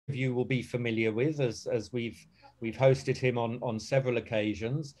you will be familiar with, as we've hosted him on several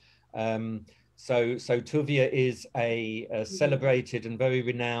occasions. So Tuvia is a celebrated and very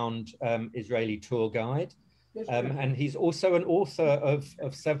renowned Israeli tour guide. And he's also an author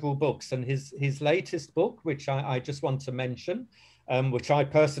of several books. And his latest book, which I just want to mention, which I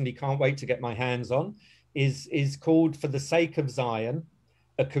personally can't wait to get my hands on, is called For the Sake of Zion,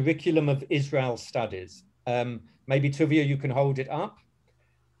 A Curriculum of Israel Studies. Maybe Tuvia, you can hold it up.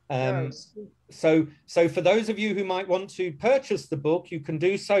 Yes. So for those of you who might want to purchase the book, you can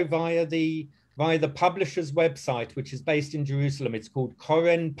do so via the publisher's website, which is based in Jerusalem. It's called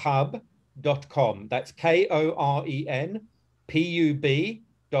korenpub.com. That's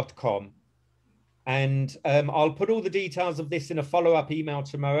KORENPUB.com. And I'll put all the details of this in a follow-up email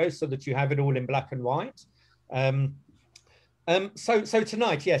tomorrow so that you have it all in black and white. So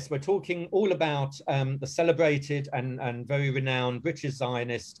tonight, yes, we're talking all about the celebrated and very renowned British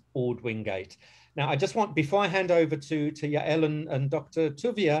Zionist Orde Wingate. Now, I just want, before I hand over to Yael and Dr.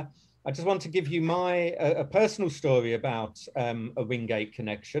 Tuvia, I just want to give you a personal story about a Wingate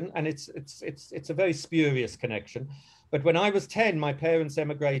connection, and it's a very spurious connection. But when I was 10, my parents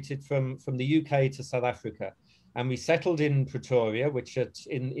emigrated from the UK to South Africa, and we settled in Pretoria, which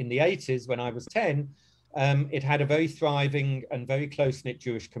in the 80s, when I was 10, it had a very thriving and very close-knit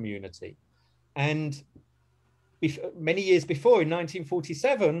Jewish community. And many years before, in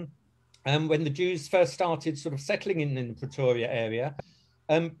 1947, when the Jews first started sort of settling in the Pretoria area,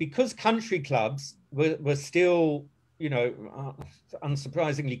 because country clubs were still,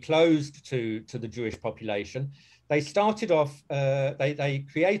 unsurprisingly closed to the Jewish population, they started off, they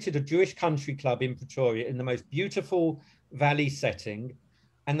created a Jewish country club in Pretoria in the most beautiful valley setting,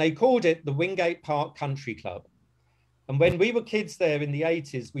 and they called it the Wingate Park Country Club. And when we were kids there in the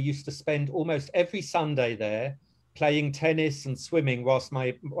 80s, we used to spend almost every Sunday there playing tennis and swimming, whilst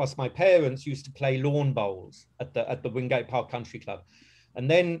my parents used to play lawn bowls at the Wingate Park Country Club. And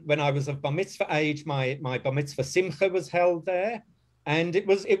then when I was of bar mitzvah age, my bar mitzvah simcha was held there, and it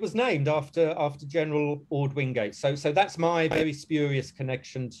was named after General Orde Wingate. So that's my very spurious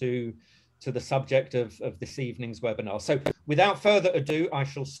connection to the subject of this evening's webinar. So without further ado, I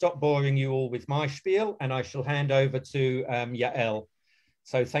shall stop boring you all with my spiel, and I shall hand over to Yael.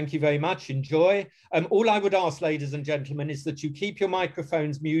 So thank you very much. Enjoy. All I would ask, ladies and gentlemen, is that you keep your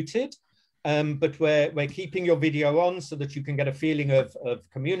microphones muted. But we're keeping your video on so that you can get a feeling of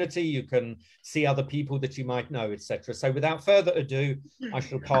community, you can see other people that you might know, etc. So without further ado, I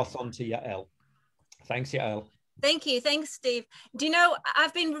shall pass on to Yael. Thanks, Yael. Thank you. Thanks, Steve. Do you know,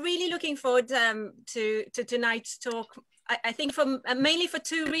 I've been really looking forward to tonight's talk, I think mainly for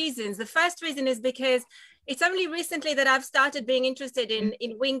two reasons. The first reason is because it's only recently that I've started being interested in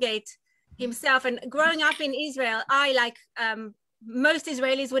Wingate himself. And growing up in Israel, I, like most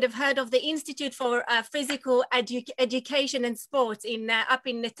Israelis, would have heard of the Institute for Physical Education and Sports up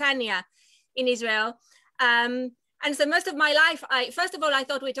in Netanya in Israel. And so most of my life, first of all, I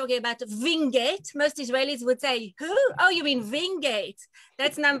thought we were talking about Wingate. Most Israelis would say, who? Oh, you mean Wingate?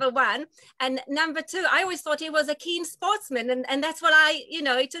 That's number one. And number two, I always thought he was a keen sportsman. And that's what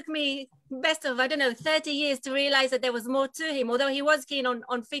it took me best of, 30 years to realize that there was more to him, although he was keen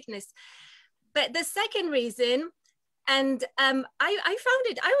on fitness. But the second reason, and I've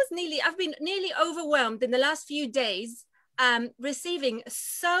been nearly overwhelmed in the last few days, receiving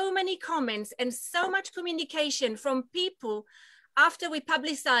so many comments and so much communication from people after we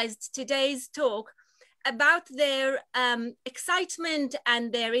publicized today's talk about their excitement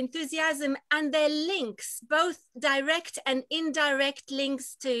and their enthusiasm and their links, both direct and indirect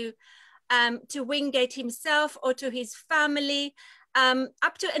links to Wingate himself or to his family.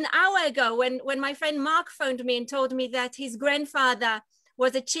 Up to an hour ago, when my friend Mark phoned me and told me that his grandfather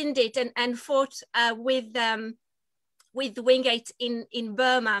was a Chindit and fought with Wingate in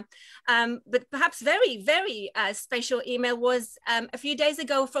Burma. But perhaps very, very special email was a few days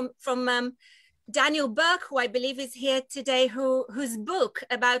ago from Daniel Burke, who I believe is here today, whose book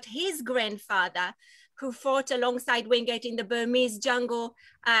about his grandfather, who fought alongside Wingate in the Burmese jungle,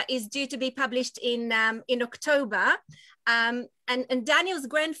 is due to be published in October. And Daniel's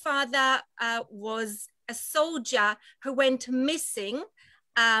grandfather was a soldier who went missing.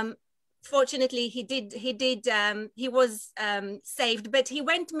 Fortunately, he was saved, but he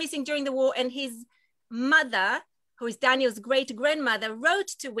went missing during the war, and his mother, who is Daniel's great-grandmother, wrote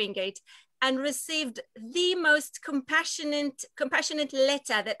to Wingate and received the most compassionate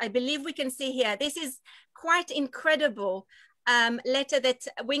letter that I believe we can see here. This is quite incredible letter that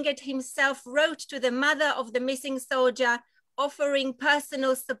Wingate himself wrote to the mother of the missing soldier, offering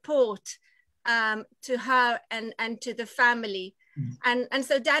personal support to her and to the family. And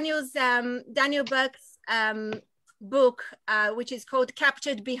so Daniel Burke's book, which is called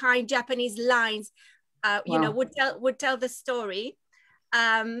Captured Behind Japanese Lines, you know, would tell the story.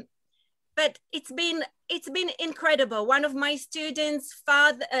 But it's been incredible. One of my students,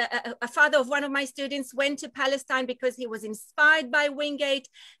 a father of one of my students went to Palestine because he was inspired by Wingate.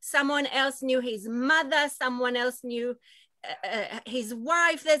 Someone else knew his mother, someone else knew his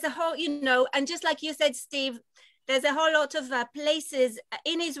wife. There's a whole, you know, and just like you said, Steve, there's a whole lot of places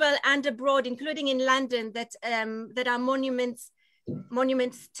in Israel and abroad, including in London, that that are monuments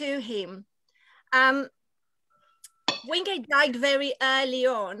to him. Wingate died very early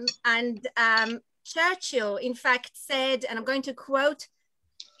on, and Churchill, in fact, said, and I'm going to quote,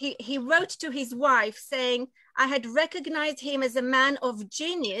 he wrote to his wife saying, "I had recognized him as a man of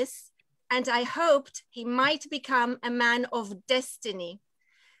genius, and I hoped he might become a man of destiny,"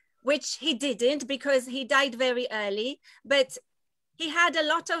 which he didn't because he died very early, but he had a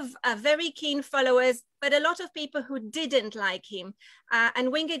lot of very keen followers, but a lot of people who didn't like him.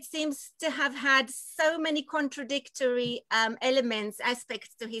 And Wingate seems to have had so many contradictory elements,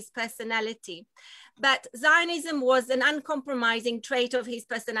 aspects to his personality. But Zionism was an uncompromising trait of his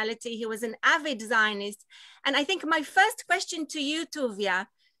personality. He was an avid Zionist. And I think my first question to you, Tuvia,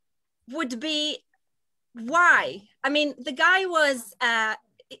 would be why? I mean, the guy was,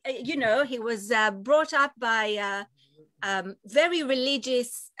 you know, he was brought up by very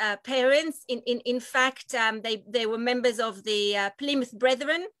religious parents. In fact, they were members of the Plymouth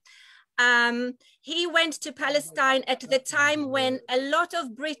Brethren. He went to Palestine at the time when a lot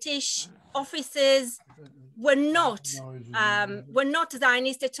of British officers were not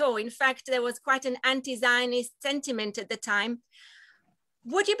Zionist at all. In fact, there was quite an anti-Zionist sentiment at the time.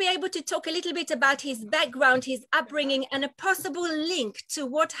 Would you be able to talk a little bit about his background, his upbringing, and a possible link to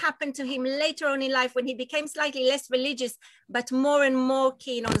what happened to him later on in life when he became slightly less religious, but more and more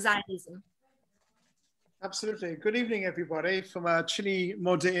keen on Zionism? Absolutely. Good evening, everybody, from a chilly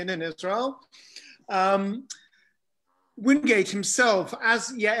Modi'in in Israel. Wingate himself,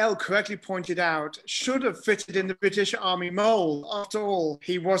 as Yael correctly pointed out, should have fitted in the British Army mold. After all,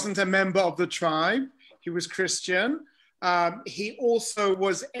 he wasn't a member of the tribe. He was Christian. He also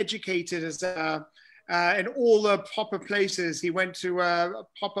was educated as in all the proper places. He went to a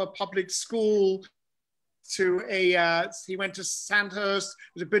proper public school. He went to Sandhurst,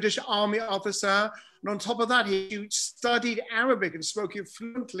 was a British Army officer. And on top of that, he studied Arabic and spoke it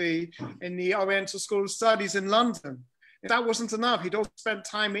fluently in the Oriental School of Studies in London. If that wasn't enough, he'd also spent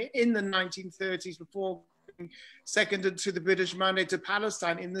time in the 1930s before seconded to the British Mandatory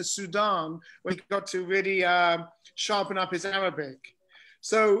Palestine in the Sudan, where he got to really sharpen up his Arabic.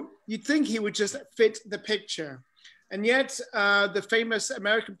 So you'd think he would just fit the picture. And yet the famous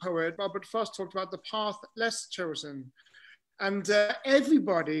American poet, Robert Frost, talked about the path less chosen. And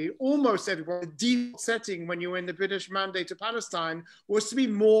everybody, almost everybody, the default setting when you were in the British Mandate to Palestine was to be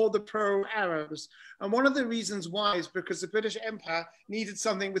more the pro-Arabs. And one of the reasons why is because the British Empire needed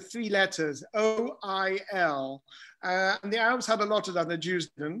something with 3 letters, O-I-L. And the Arabs had a lot of that, the Jews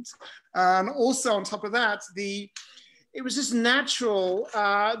didn't. And also on top of that, it was just natural,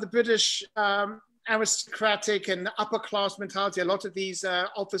 the British aristocratic and upper class mentality. A lot of these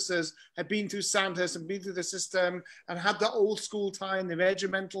officers had been through Sandhurst and been through the system and had the old school tie and the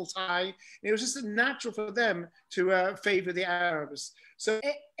regimental tie. And it was just natural for them to favor the Arabs. So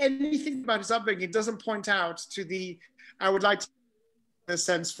anything about his upbringing doesn't point out to the, I would like to, in a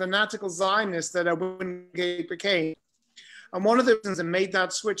sense, fanatical Zionists that Wingate became. And one of the reasons that made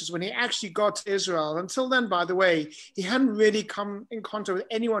that switch is when he actually got to Israel. Until then, by the way, he hadn't really come in contact with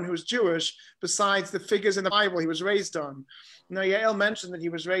anyone who was Jewish besides the figures in the Bible he was raised on. You know, Yael mentioned that he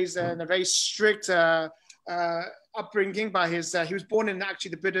was raised in a very strict upbringing by his, he was born in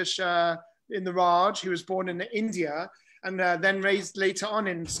actually the British, in the Raj. He was born in India and then raised later on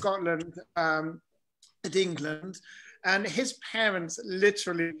in Scotland and England. And his parents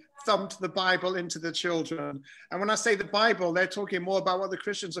literally thumped the Bible into the children. And when I say the Bible, they're talking more about what the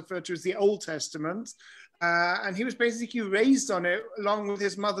Christians refer to as the Old Testament. And he was basically raised on it along with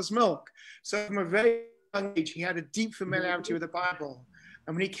his mother's milk. So from a very young age, he had a deep familiarity with the Bible.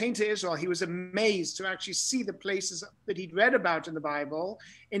 And when he came to Israel, he was amazed to actually see the places that he'd read about in the Bible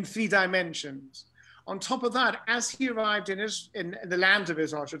in 3 dimensions. On top of that, as he arrived in the land of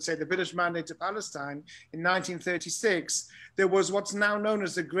Israel, I should say, the British Mandate to Palestine in 1936, there was what's now known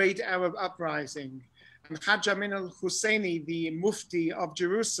as the Great Arab Uprising. And Hajj Amin al-Husseini, the Mufti of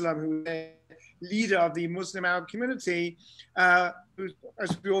Jerusalem, who was leader of the Muslim Arab community, who,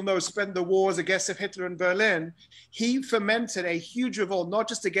 as we all know, spent the wars against Hitler in Berlin, he fomented a huge revolt, not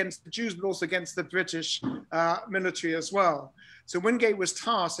just against the Jews, but also against the British military as well. So Wingate was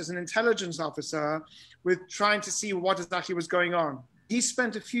tasked as an intelligence officer with trying to see what exactly was going on. He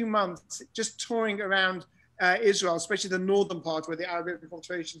spent a few months just touring around Israel, especially the northern part where the Arab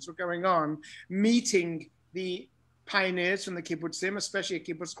infiltrations were going on, meeting the pioneers from the kibbutzim, especially a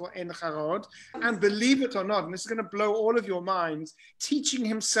kibbutz called Ein, and believe it or not, and this is going to blow all of your minds, teaching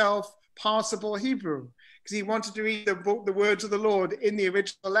himself passable Hebrew, because he wanted to read the words of the Lord in the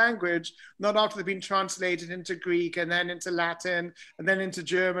original language, not after they've been translated into Greek and then into Latin and then into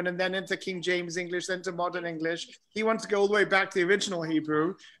German and then into King James English, then to modern English. He wanted to go all the way back to the original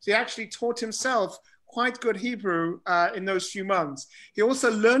Hebrew. So he actually taught himself quite good Hebrew in those few months. He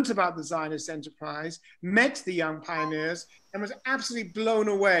also learned about the Zionist enterprise, met the young pioneers, and was absolutely blown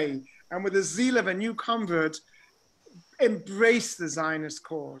away. And with the zeal of a new convert, embraced the Zionist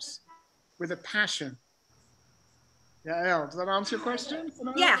cause with a passion. Yeah, Elle, does that answer your question?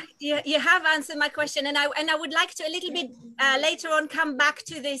 Yeah, you have answered my question, and I would like to a little bit later on come back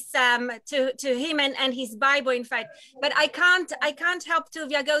to this to him and his Bible, in fact. But I can't help to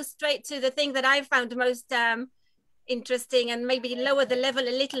go straight to the thing that I found most interesting and maybe lower the level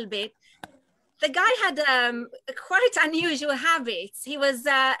a little bit. The guy had quite unusual habits. He was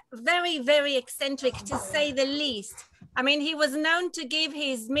very, very eccentric, to say the least. I mean, he was known to give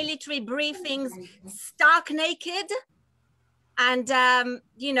his military briefings stark naked. And,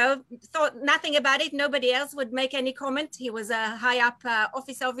 you know, thought nothing about it. Nobody else would make any comment. He was a high up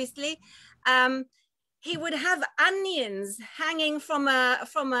officer, obviously. He would have onions hanging from a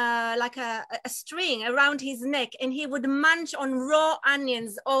string around his neck, and he would munch on raw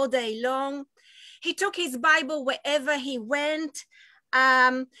onions all day long. He took his Bible wherever he went.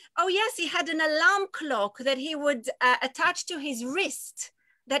 Oh yes, he had an alarm clock that he would attach to his wrist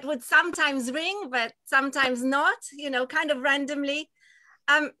that would sometimes ring, but sometimes not, you know, kind of randomly.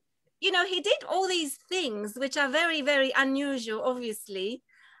 You know, he did all these things, which are very, very unusual, obviously.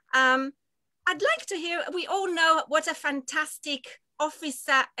 I'd like to hear, we all know what a fantastic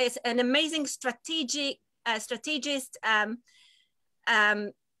officer is, an amazing strategist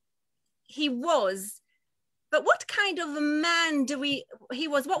he was. But what kind of a man he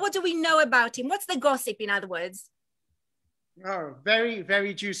was? What do we know about him? What's the gossip, in other words? Oh, very,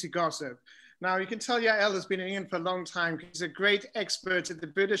 very juicy gossip. Now, you can tell Yael has been in England for a long time. He's a great expert at the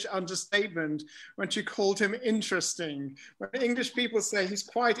British understatement when she called him interesting. When English people say he's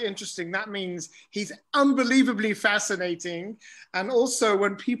quite interesting, that means he's unbelievably fascinating. And also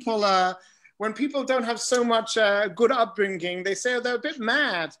when people don't have so much good upbringing, they say they're a bit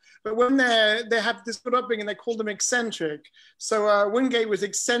mad. But when they have this good upbringing, they call them eccentric. So Wingate was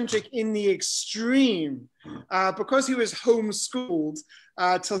eccentric in the extreme. Because he was homeschooled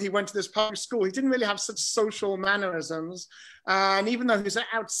till he went to this public school, he didn't really have such social mannerisms. And even though he was an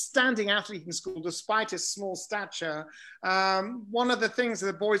outstanding athlete in school, despite his small stature, one of the things that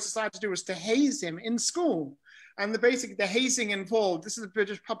the boys decided to do was to haze him in school. And the hazing involved, this is a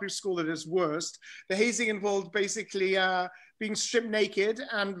British public school at its worst, the hazing involved basically being stripped naked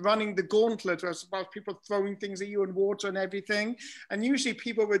and running the gauntlet, about people throwing things at you and water and everything. And usually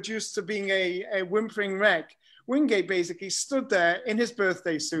people were reduced to being a whimpering wreck. Wingate basically stood there in his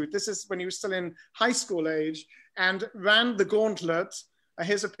birthday suit. This is when he was still in high school age, and ran the gauntlet.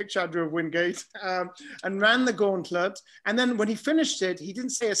 Here's a picture I drew of Wingate, and ran the gauntlet. And then when he finished it, he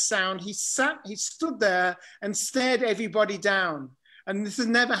didn't say a sound. He stood there and stared everybody down. And this has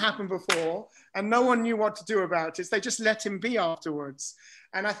never happened before. And no one knew what to do about it. They just let him be afterwards.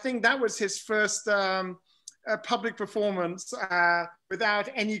 And I think that was his first public performance without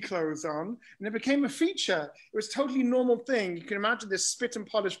any clothes on. And it became a feature. It was a totally normal thing. You can imagine this spit and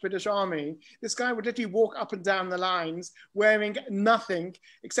polish British army. This guy would literally walk up and down the lines wearing nothing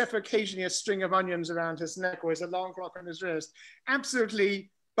except for occasionally a string of onions around his neck or his alarm clock on his wrist.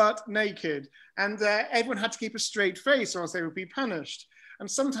 Absolutely butt naked. And everyone had to keep a straight face or else they would be punished. And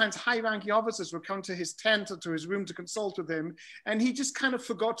sometimes high-ranking officers would come to his tent or to his room to consult with him, and he just kind of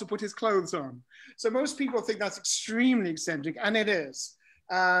forgot to put his clothes on. So most people think that's extremely eccentric, and it is.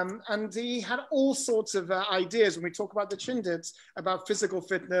 And he had all sorts of ideas when we talk about the Chindits, about physical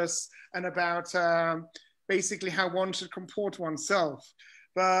fitness and about basically how one should comport oneself.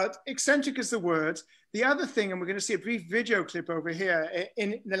 But eccentric is the word. The other thing, and we're going to see a brief video clip over here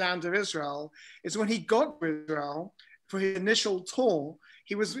in the land of Israel, is when he got to Israel for his initial tour,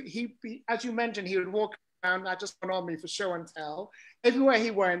 he as you mentioned, he would walk around, not just on army for show and tell. Everywhere he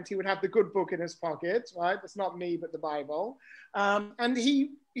went, he would have the good book in his pocket, right? That's not me, but the Bible. And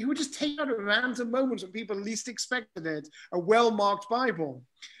he he would just take out at random moments when people least expected it, a well-marked Bible.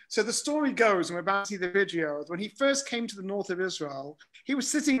 So the story goes, and we're about to see the video, when he first came to the north of Israel, he was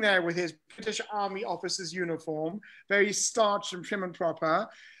sitting there with his British Army officer's uniform, very starched and prim and proper,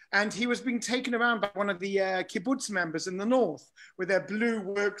 and he was being taken around by one of the kibbutz members in the north with their blue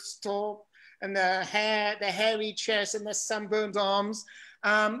work top and their hairy chest and their sunburned arms.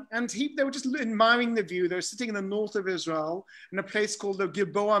 And they were just admiring the view. They were sitting in the north of Israel in a place called the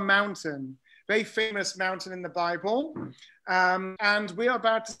Gilboa Mountain, very famous mountain in the Bible. And we are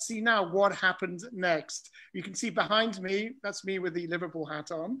about to see now what happened next. You can see behind me, that's me with the Liverpool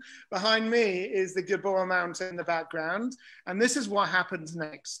hat on. Behind me is the Gilboa Mountain in the background. And this is what happened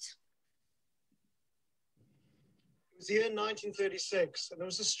next. It was the year 1936, and there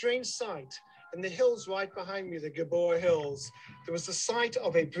was a strange sight. In the hills right behind me, the Gilboa Hills, there was the sight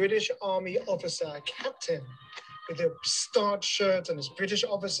of a British Army officer, a captain, with a starched shirt and his British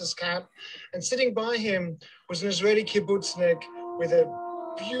officer's cap. And sitting by him was an Israeli kibbutznik with a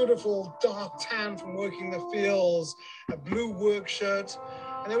beautiful dark tan from working the fields, a blue work shirt.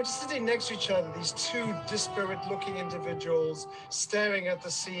 And they were just sitting next to each other, these two disparate-looking individuals, staring at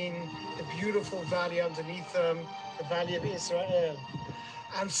the scene, the beautiful valley underneath them, the valley of Israel.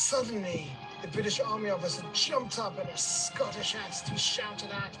 And suddenly, the British Army officer jumped up in a Scottish accent. He shouted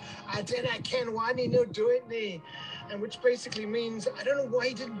out, "I didn't ken why he no do it me," and which basically means, I don't know why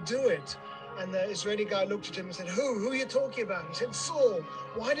he didn't do it. And the Israeli guy looked at him and said, Who are you talking about? He said, Saul.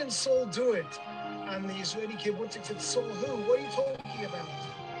 Why didn't Saul do it? And the Israeli kibbutzik said, Saul who? What are you talking about?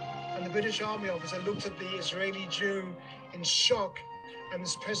 And the British Army officer looked at the Israeli Jew in shock, and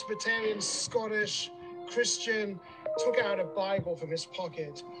this Presbyterian Scottish Christian took out a Bible from his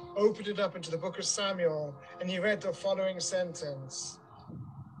pocket, opened it up into the book of Samuel, and he read the following sentence.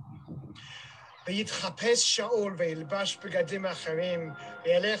 ויתחפש שאול וילבש בגדים אחרים,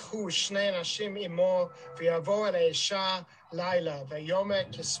 וילכו שני אנשים עמו, ויבוא אל האישה לילה, ויאמר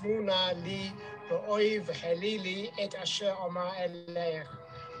קסמו נא לי, ואוי והעלי לי את אשר אמר אלך.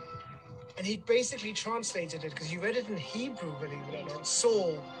 And he basically translated it, because he read it in Hebrew, believe it or not.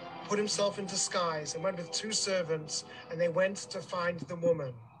 Saul put himself in disguise and went with two servants, and they went to find the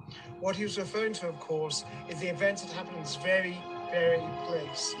woman. What he was referring to, of course, is the events that happened in this very, very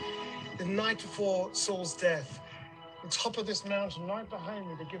place. The night before Saul's death, on top of this mountain, right behind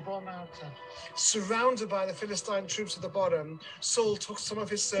me, the Gilboa Mountain, surrounded by the Philistine troops at the bottom, Saul took some of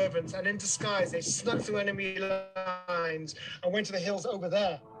his servants, and in disguise, they snuck through enemy lines and went to the hills over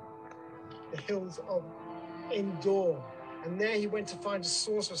there, the hills of Endor. And there he went to find a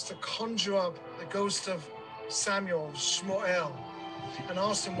sorceress to conjure up the ghost of Samuel, Shmuel, and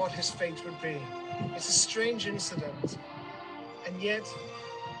asked him what his fate would be. It's a strange incident, and yet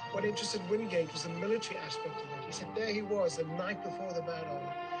what interested Wingate was the military aspect of it. He said there he was the night before the battle,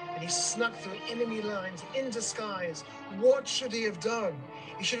 and he snuck through enemy lines in disguise. What should he have done?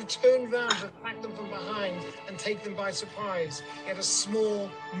 He should have turned around to attack them from behind and take them by surprise. He had a small,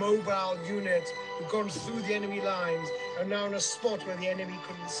 mobile unit who'd gone through the enemy lines and now in a spot where the enemy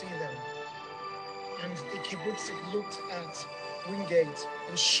couldn't see them. And the kibbutzik looked at Wingate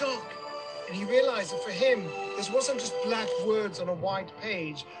in shock. And he realized that for him, this wasn't just black words on a white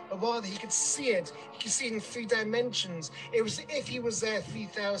page, but rather he could see it. He could see it in 3 dimensions. It was as if he was there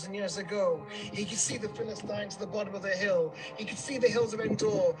 3,000 years ago. He could see the Philistines at the bottom of the hill. He could see the hills of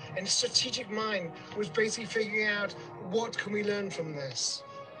Endor. And his strategic mind was basically figuring out, what can we learn from this?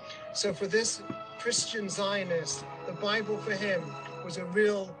 So for this Christian Zionist, the Bible for him was a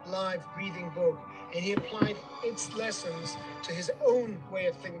real, live, breathing book. And he applied its lessons to his own way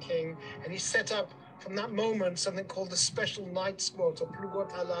of thinking, and he set up from that moment something called the Special Night Squad, or Plugot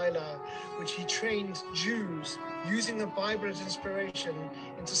Halayla, which he trained Jews using the Bible as inspiration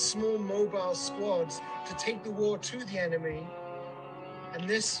into small mobile squads to take the war to the enemy. And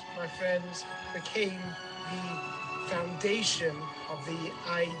this, my friends, became the foundation of the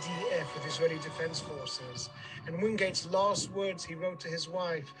IDF, of Israeli Defense Forces. And Wingate's last words he wrote to his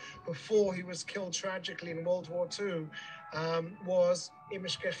wife before he was killed tragically in World War II was, if I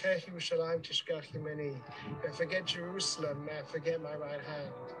forget Jerusalem, may I forget my right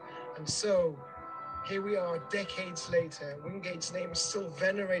hand. And so, here we are decades later. Wingate's name is still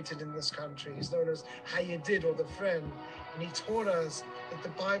venerated in this country. He's known as Hididd, or the friend. And he taught us that the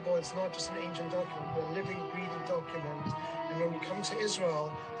Bible is not just an ancient document, but a living, breathing document. And when we come to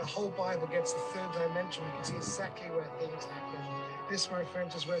Israel, the whole Bible gets the third dimension. We can see exactly where things happen. This, my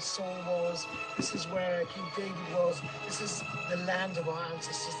friends, is where Saul was. This is where King David was. This is the land of our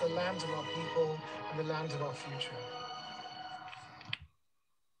ancestors, the land of our people, and the land of our future.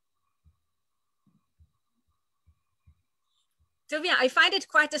 טוב, yeah, I find it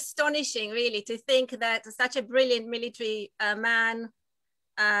quite astonishing, really, to think that such a brilliant military man,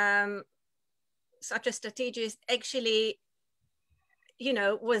 such a strategist, actually, you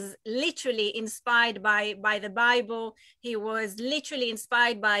know, was literally inspired by the Bible. He was literally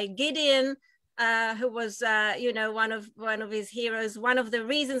inspired by Gideon, who was, you know, one of his heroes. One of the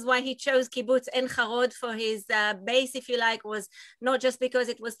reasons why he chose kibbutz En Harod for his base, if you like, was not just because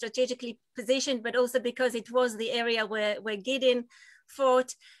it was strategically positioned, but also because it was the area where Gideon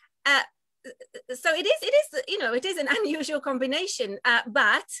fought. So it is, you know, it is an unusual combination,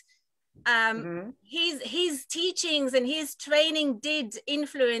 but his teachings and his training did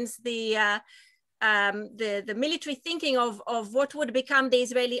influence the military thinking of what would become the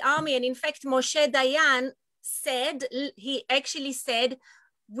Israeli army. And in fact, Moshe Dayan said, he actually said,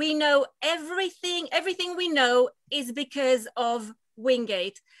 we know everything we know is because of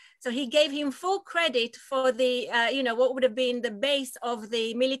Wingate. So he gave him full credit for the, you know, what would have been the base of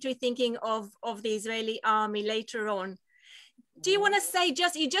the military thinking of the Israeli army later on. Do you want to say,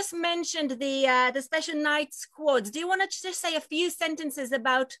 you just mentioned the special night squads. Do you want to just say a few sentences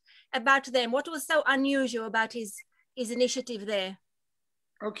about them? What was so unusual about his initiative there?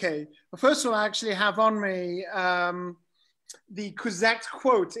 Okay. Well, first of all, I actually have on me the exact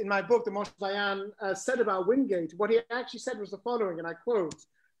quote in my book that Moshe Dayan said about Wingate. What he actually said was the following, and I quote,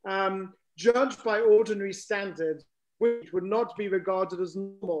 judged by ordinary standards, Wingate would not be regarded as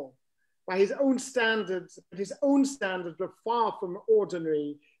normal. By his own standards, were far from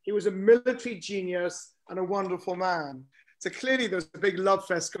ordinary. He was a military genius and a wonderful man. So clearly there's a big love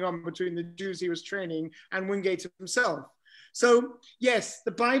fest going on between the Jews he was training and Wingate himself. So yes,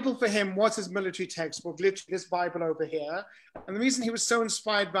 the Bible for him was his military textbook, literally this Bible over here. And the reason he was so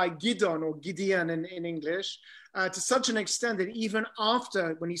inspired by Gideon, or Gideon in English, to such an extent that even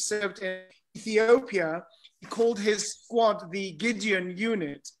after, when he served in Ethiopia, he called his squad the Gideon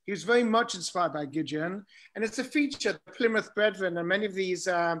unit. He was very much inspired by Gideon. And it's a feature, the Plymouth Brethren and many of these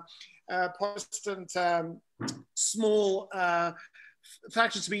Protestant small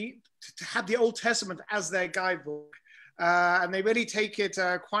factions to have the Old Testament as their guidebook. And they really take it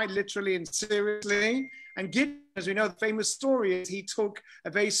quite literally and seriously. And Gideon, as we know, the famous story is he took a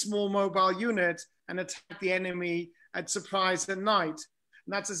very small mobile unit and attacked the enemy at surprise at night.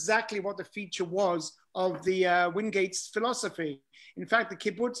 And that's exactly what the feature was of the Wingate's philosophy. In fact, the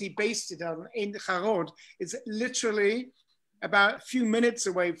kibbutz he based it on in Harod is literally about a few minutes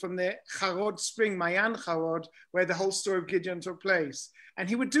away from the Harod spring, Mayan Harod, where the whole story of Gideon took place. And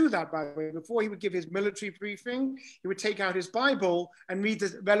he would do that, by the way. Before he would give his military briefing, he would take out his Bible and read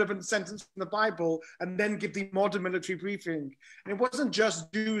the relevant sentence from the Bible and then give the modern military briefing. And it wasn't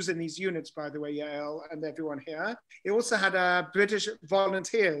just Jews in these units, by the way, Yael and everyone here. It also had British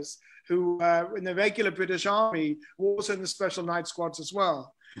volunteers who, in the regular British army, were also in the special night squads as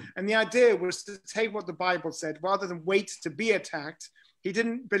well. And the idea was to take what the Bible said, rather than wait to be attacked. He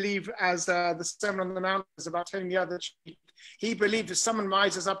didn't believe, as the Sermon on the Mount is about telling the other sheep. He believed if someone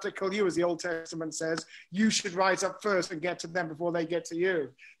rises up to kill you, as the Old Testament says, you should rise up first and get to them before they get to you.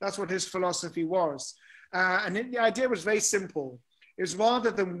 That's what his philosophy was. And the idea was very simple. It was rather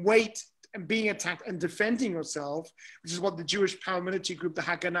than wait and being attacked and defending yourself, which is what the Jewish paramilitary group, the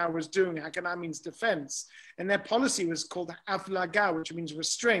Haganah, was doing. Haganah means defense. And their policy was called Avlaga, which means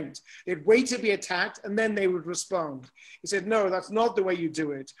restraint. They'd wait to be attacked and then they would respond. He said, no, that's not the way you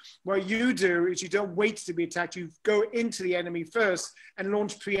do it. What you do is you don't wait to be attacked. You go into the enemy first and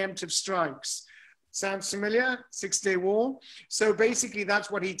launch preemptive strikes. Sounds familiar? 6-Day War. So basically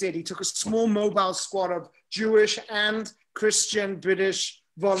that's what he did. He took a small mobile squad of Jewish and Christian British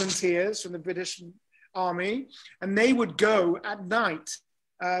volunteers from the British Army, and they would go at night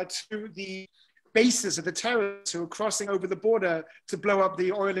to the bases of the terrorists who were crossing over the border to blow up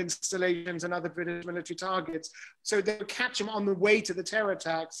the oil installations and other British military targets. So they would catch them on the way to the terror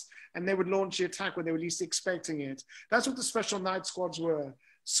attacks, and they would launch the attack when they were least expecting it. That's what the special night squads were.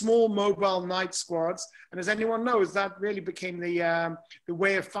 Small mobile night squads. And as anyone knows, that really became the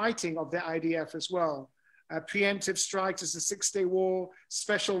way of fighting of the IDF as well. Preemptive strikes as the 6-Day War,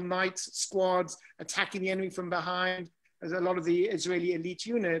 special night squads attacking the enemy from behind, as a lot of the Israeli elite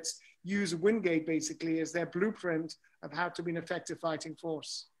units use Wingate basically as their blueprint of how to be an effective fighting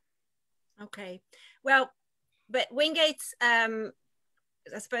force. Okay, well, but Wingate, I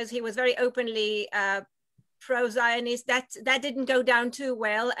suppose he was very openly pro-Zionist. That didn't go down too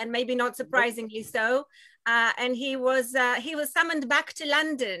well, and maybe not surprisingly so. And he was summoned back to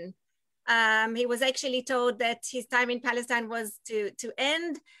London. He was actually told that his time in Palestine was to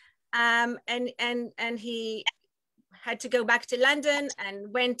end, and he had to go back to London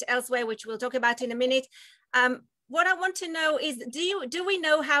and went elsewhere, which we'll talk about in a minute. what I want to know is, do we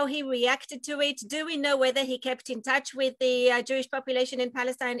know how he reacted to it? Do we know whether he kept in touch with the Jewish population in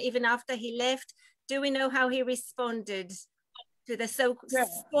Palestine even after he left? Do we know how he responded to the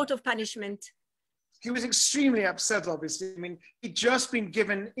sort of punishment? He was extremely upset, obviously. I mean, he'd just been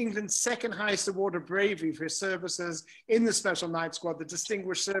given England's second highest award of bravery for his services in the Special Night Squad, the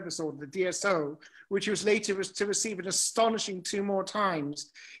Distinguished Service Order, the DSO, which he was later to receive an astonishing 2 more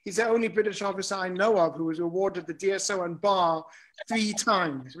times. He's the only British officer I know of who was awarded the DSO and bar 3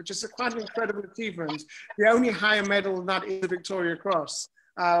 times, which is quite an incredible achievement. The only higher medal than that is the Victoria Cross,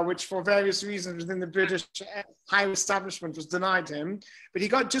 which for various reasons within the British high establishment was denied him. But he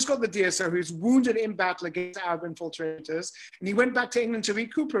just got the DSO, who was wounded in battle against Arab infiltrators, and he went back to England to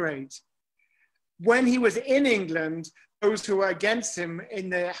recuperate. When he was in England, those who were against him in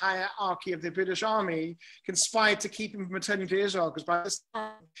the hierarchy of the British Army conspired to keep him from returning to Israel, because by this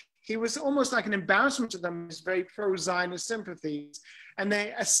time he was almost like an embarrassment to them, his very pro-Zionist sympathies. And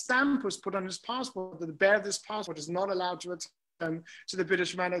a stamp was put on his passport that the bearer of this passport is not allowed to return to the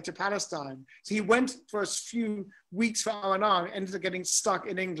British Mandatory Palestine. So he went for a few weeks for R&R and ended up getting stuck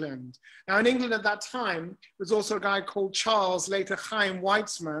in England. Now in England at that time, there was also a guy called Charles, later Chaim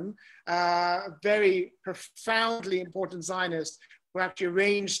Weizmann, a very profoundly important Zionist who actually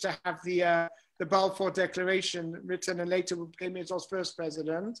arranged to have the Balfour Declaration written and later became Israel's first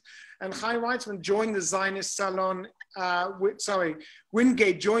president. And Chaim Weizmann joined the Zionist Salon,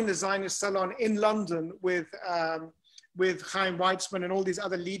 Wingate joined the Zionist Salon in London with Chaim Weizmann and all these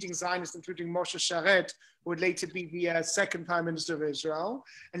other leading Zionists, including Moshe Sharet, who would later be the second Prime Minister of Israel.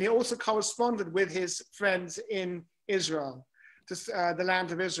 And he also corresponded with his friends in Israel, the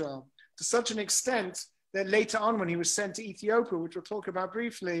land of Israel, to such an extent that later on, when he was sent to Ethiopia, which we'll talk about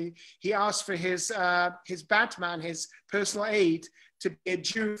briefly, he asked for his Batman, his personal aide, to be a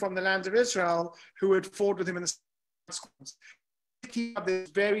Jew from the land of Israel who would fought with him in the squads. He had this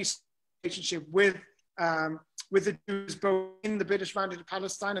very relationship with the Jews both in the British Mandatory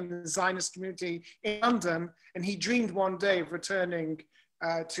Palestine and the Zionist community in London, and he dreamed one day of returning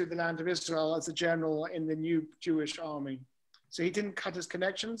to the land of Israel as a general in the new Jewish army. So he didn't cut his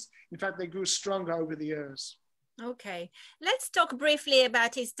connections. In fact, they grew stronger over the years. Okay, let's talk briefly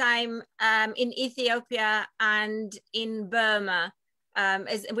about his time in Ethiopia and in Burma.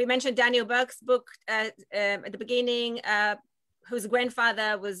 As we mentioned, Daniel Burke's book at the beginning, whose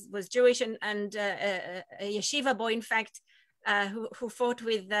grandfather was Jewish and a yeshiva boy, in fact, who fought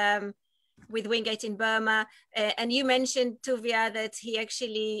with Wingate in Burma. And you mentioned, Tuvia, that he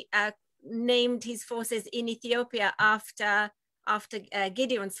actually named his forces in Ethiopia after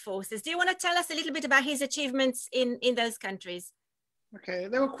Gideon's forces. Do you want to tell us a little bit about his achievements in those countries? Okay,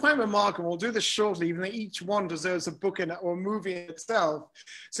 they were quite remarkable. We'll do this shortly, even though each one deserves a book or a movie in itself.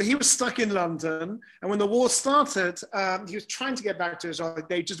 So he was stuck in London, and when the war started, he was trying to get back to Israel.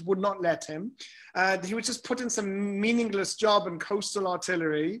 They just would not let him. He was just put in some meaningless job in coastal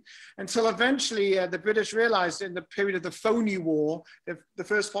artillery until eventually the British realized in the period of the phony war, the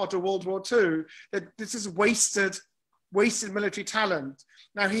first part of World War II, that this is wasted military talent.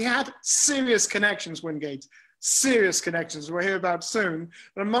 Now, he had serious connections, Wingate. Serious connections we'll hear about soon.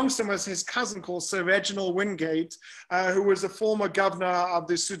 But amongst them was his cousin called Sir Reginald Wingate, who was the former governor of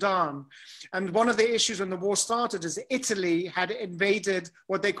the Sudan. And one of the issues when the war started is Italy had invaded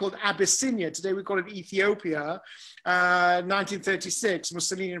what they called Abyssinia. Today we call it Ethiopia. 1936,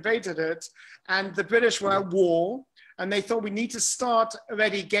 Mussolini invaded it. And the British were at war. And they thought we need to start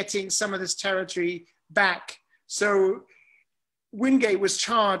already getting some of this territory back. So Wingate was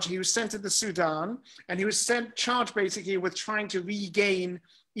charged, he was sent to the Sudan, and he was charged basically with trying to regain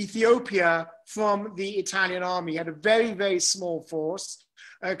Ethiopia from the Italian army. He had a very, very small force,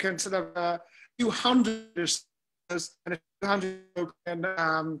 consider a few hundred and a few hundred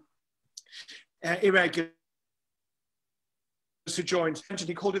irregulars who joined.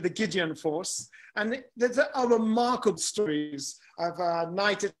 He called it the Gideon Force. And there are remarkable stories of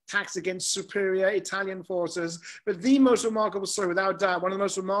night attacks against superior Italian forces. But the most remarkable story, without doubt, one of the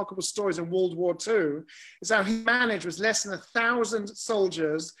most remarkable stories in World War II is how he managed, with less than 1,000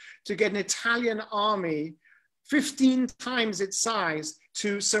 soldiers, to get an Italian army 15 times its size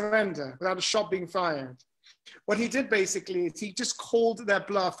to surrender without a shot being fired. What he did basically is he just called their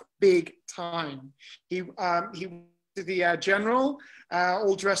bluff big time. He the general,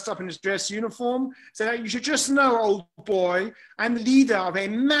 all dressed up in his dress uniform, said, "You should just know, old boy, I'm the leader of a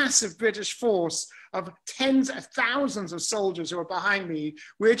massive British force of tens of thousands of soldiers who are behind me.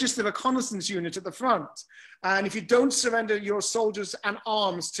 We're just the reconnaissance unit at the front. And if you don't surrender your soldiers and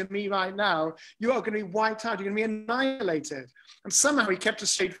arms to me right now, you are going to be wiped out. You're going to be annihilated." And somehow he kept a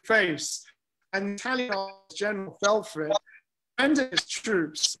straight face. and the Italian general fell for it, surrendered his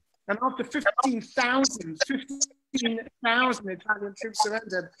troops, and after 15,000 Italian troops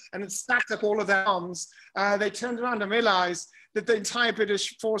surrendered and had stacked up all of their arms, they turned around and realized that the entire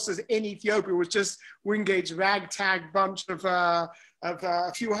British forces in Ethiopia was just Wingate's ragtag bunch of a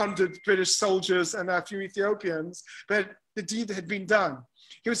few hundred British soldiers and a few Ethiopians, but the deed had been done.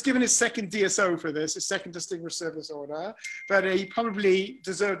 He was given his second DSO for this, his second Distinguished Service Order, but he probably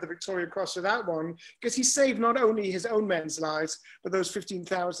deserved the Victoria Cross for that one, because he saved not only his own men's lives, but those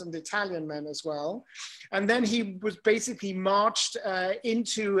 15,000 Italian men as well. And then he was basically marched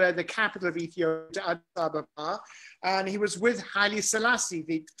into the capital of Ethiopia, Addis Ababa, and he was with Haile Selassie,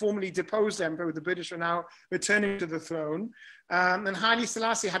 the formerly deposed emperor. The British are now returning to the throne. And Haile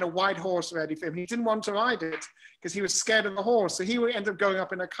Selassie had a white horse ready for him. He didn't want to ride it because he was scared of the horse. So he ended up going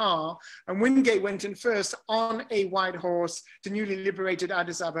up in a car. And Wingate went in first on a white horse to newly liberated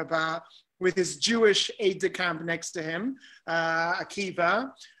Addis Ababa with his Jewish aide-de-camp next to him,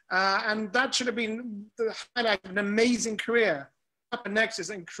 Akiva. And that should have been the highlight of an amazing career. What happened next is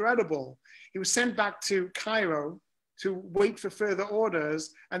incredible. He was sent back to Cairo to wait for further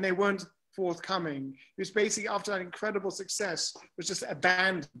orders, and they weren't forthcoming. He was basically, after that incredible success, was just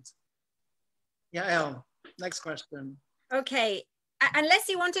abandoned. Yeah, Elle, next question. Okay, unless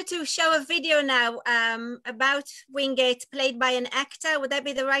you wanted to show a video now about Wingate played by an actor, would that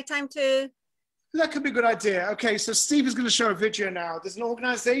be the right time to? That could be a good idea. Okay, so Steve is going to show a video now. There's an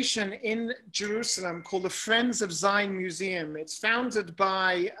organization in Jerusalem called the Friends of Zion Museum. It's founded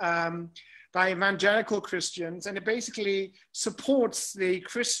by evangelical Christians, and it basically supports the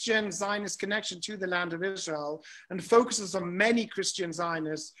Christian Zionist connection to the land of Israel and focuses on many Christian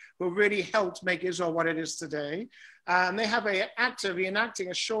Zionists who really helped make Israel what it is today. And they have an actor reenacting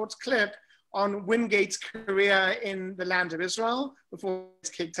a short clip on Wingate's career in the land of Israel before he's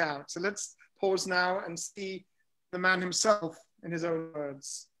kicked out. So let's pause now and see the man himself in his own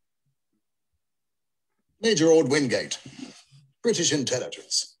words. Major Orde Wingate, British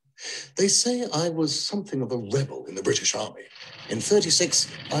intelligence. They say I was something of a rebel in the British Army. In '36,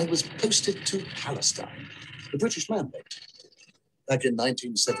 I was posted to Palestine, the British Mandate. Back in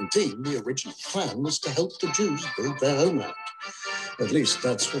 1917, the original plan was to help the Jews build their homeland. At least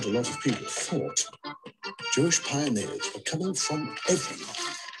that's what a lot of people thought. Jewish pioneers were coming from everywhere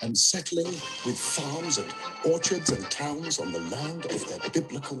and settling with farms and orchards and towns on the land of their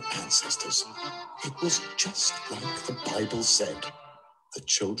biblical ancestors. It was just like the Bible said. The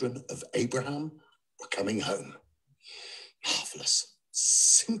children of Abraham were coming home. Marvelous,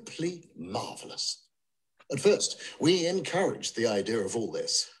 simply marvelous. At first, we encouraged the idea of all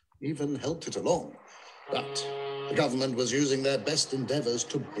this, even helped it along. But the government was using their best endeavors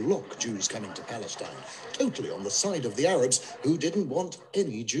to block Jews coming to Palestine, totally on the side of the Arabs who didn't want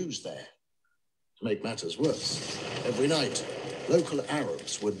any Jews there. To make matters worse, every night, local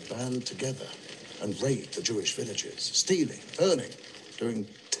Arabs would band together and raid the Jewish villages, stealing, burning, doing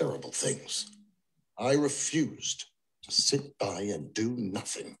terrible things. I refused to sit by and do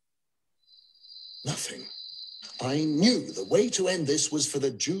nothing. Nothing. I knew the way to end this was for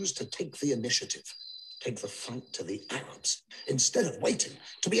the Jews to take the initiative, take the fight to the Arabs, instead of waiting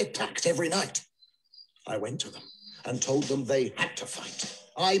to be attacked every night. I went to them and told them they had to fight.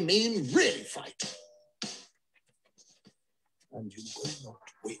 I mean, really fight. And you will not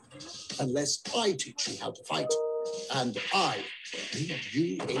win unless I teach you how to fight. And I lead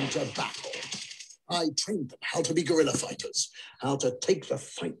you into battle. I trained them how to be guerrilla fighters, how to take the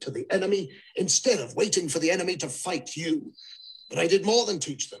fight to the enemy instead of waiting for the enemy to fight you. But I did more than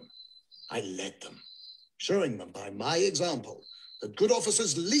teach them. I led them, showing them by my example that good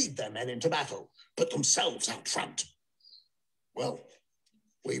officers lead their men into battle, put themselves out front. Well,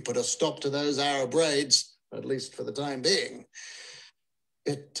 we put a stop to those Arab raids, at least for the time being.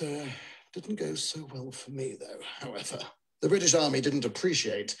 It didn't go so well for me, though, however. The British Army didn't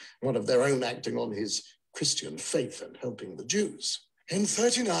appreciate one of their own acting on his Christian faith and helping the Jews. In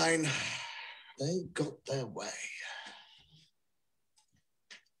 '39, they got their way.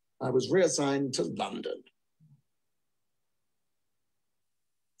 I was reassigned to London.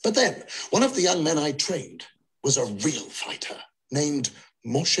 But then, one of the young men I trained was a real fighter named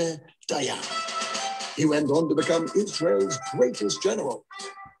Moshe Dayan. He went on to become Israel's greatest general.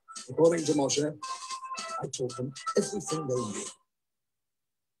 According to Moshe, I taught them everything they knew.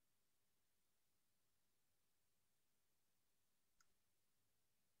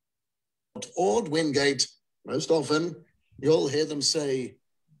 Orde Wingate, most often you'll hear them say,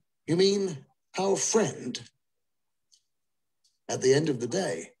 "You mean our friend?" At the end of the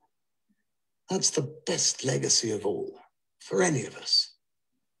day, that's the best legacy of all for any of us.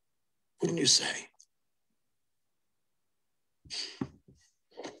 wouldn't you say?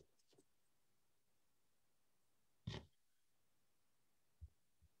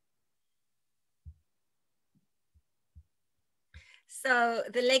 So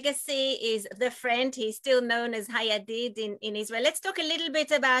the legacy is the friend. He's still known as Hididd in Israel. Let's talk a little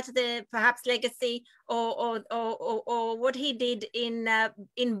bit about the perhaps legacy or what he did in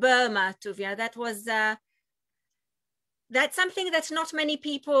Burma, Tuvia. That was that's something that not many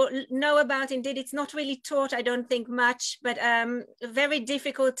people know about. Indeed, it's not really taught, I don't think, much, but a very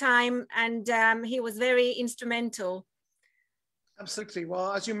difficult time, and he was very instrumental. Absolutely.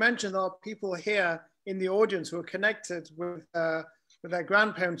 Well, as you mentioned, there are people here in the audience who are connected with their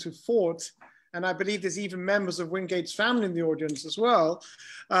grandparents who fought, and I believe there's even members of Wingate's family in the audience as well.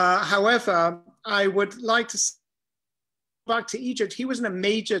 However, I would like to say back to Egypt, he was in a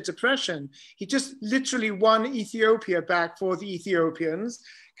major depression. He just literally won Ethiopia back for the Ethiopians,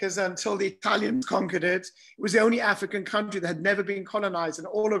 because until the Italians conquered it, it was the only African country that had never been colonized in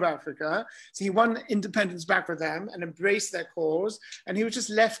all of Africa. So he won independence back for them and embraced their cause. And he was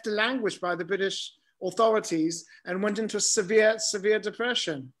just left to languish by the British authorities and went into a severe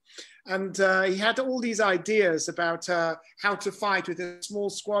depression. And he had all these ideas about how to fight with the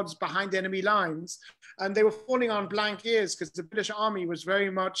small squads behind enemy lines. And they were falling on blank ears because the British army was very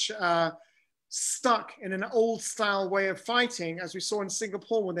much stuck in an old style way of fighting. As we saw in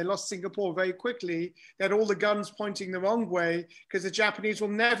Singapore, when they lost Singapore very quickly, they had all the guns pointing the wrong way because the Japanese will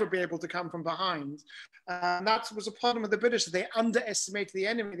never be able to come from behind. And that was a problem with the British. They underestimated the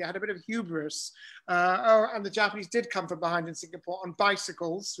enemy. They had a bit of hubris. And the Japanese did come from behind in Singapore on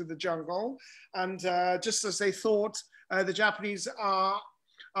bicycles through the jungle. And just as they thought the Japanese are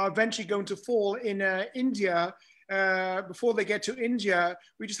eventually going to fall in India, before they get to India,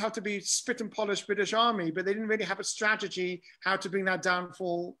 we just have to be spit and polished British army, but they didn't really have a strategy how to bring that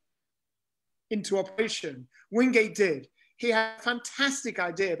downfall into operation. Wingate did. He had a fantastic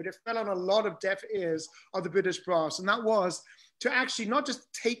idea, but it fell on a lot of deaf ears of the British brass, and that was to actually not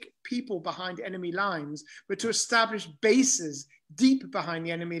just take people behind enemy lines, but to establish bases deep behind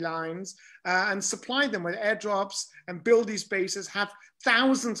the enemy lines and supply them with airdrops and build these bases, have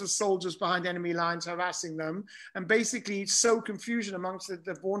thousands of soldiers behind enemy lines harassing them, and basically sow confusion amongst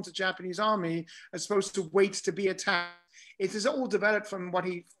the vaunted Japanese army as opposed to wait to be attacked. It is all developed from what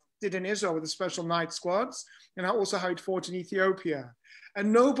he did in Israel with the special night squads, and also how he fought in Ethiopia.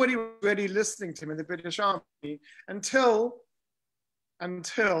 And nobody was really listening to him in the British army until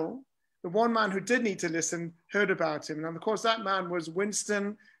the one man who did need to listen heard about him. And of course, that man was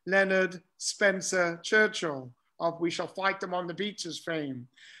Winston Leonard Spencer Churchill of "We Shall Fight Them on the Beaches" fame.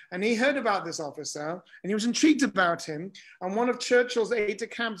 And he heard about this officer and he was intrigued about him. And one of Churchill's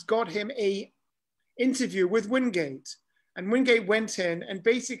aides-de-camp got him an interview with Wingate. And Wingate went in and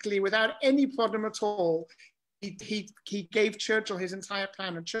basically, without any problem at all, he gave Churchill his entire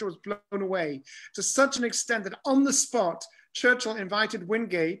plan, and Churchill was blown away to such an extent that on the spot, Churchill invited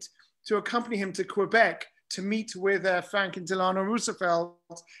Wingate to accompany him to Quebec to meet with Franklin Delano Roosevelt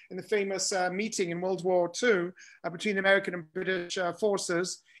in the famous meeting in World War II between American and British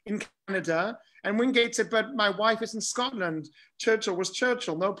forces in Canada. And Wingate said, but my wife is in Scotland. Churchill was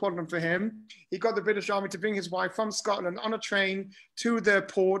Churchill, no problem for him. He got the British Army to bring his wife from Scotland on a train to the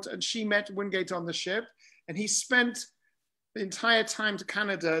port, and she met Wingate on the ship. And he spent the entire time to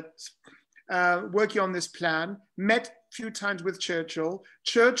Canada working on this plan, met a few times with Churchill.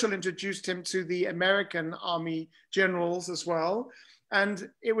 Churchill introduced him to the American army generals as well. And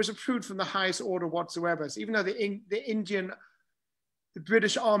it was approved from the highest order whatsoever. So even though the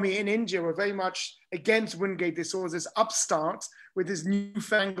British army in India were very much against Wingate, they saw this upstart with his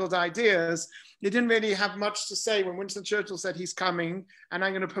newfangled ideas. They didn't really have much to say when Winston Churchill said, he's coming and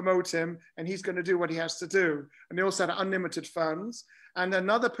I'm going to promote him and he's going to do what he has to do. And they also had unlimited funds. And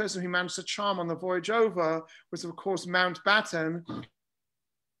another person who managed to charm on the voyage over was, of course, Mountbatten,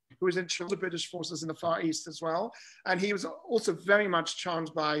 who was in charge of the British forces in the Far East as well. And he was also very much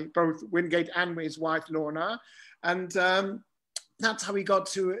charmed by both Wingate and his wife, Lorna. And that's how he got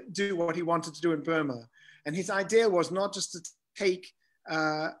to do what he wanted to do in Burma. And his idea was not just to take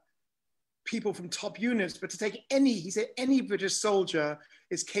people from top units, but to take he said any British soldier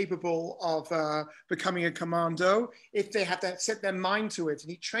is capable of becoming a commando if they have to set their mind to it. And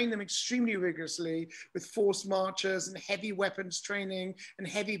he trained them extremely rigorously with forced marches and heavy weapons training and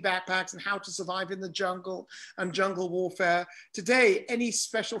heavy backpacks and how to survive in the jungle and jungle warfare. Today, any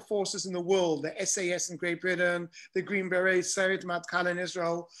special forces in the world, the SAS in Great Britain, the Green Berets, Sayeret Matkal in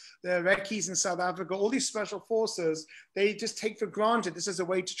Israel, the Rekis in South Africa, all these special forces, they just take for granted this is a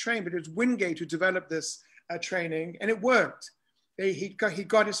way to train, but it was Wingate who developed this training, and it worked. he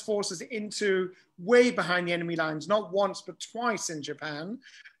got his forces into way behind the enemy lines, not once, but twice in Japan.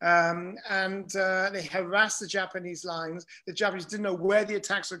 They harassed the Japanese lines. The Japanese didn't know where the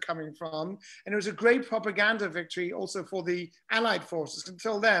attacks were coming from. And it was a great propaganda victory also for the Allied forces.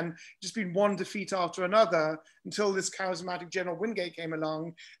 Until then, just been one defeat after another, until this charismatic General Wingate came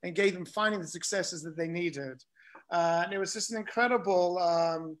along and gave them finally the successes that they needed. And it was just an incredible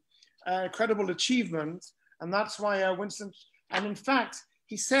achievement. And that's why Winston, and in fact,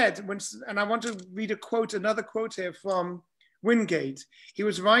 he said, and I want to read another quote here from Wingate. He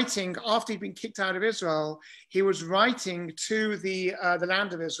was writing, after he'd been kicked out of Israel, he was writing to the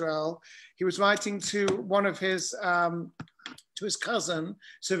land of Israel. He was writing to one of his, to his cousin,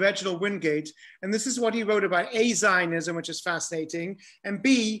 Sir Reginald Wingate. And this is what he wrote about A, Zionism, which is fascinating, and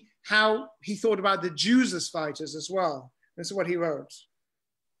B, how he thought about the Jews as fighters as well. This is what he wrote,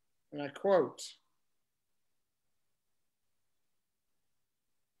 and I quote,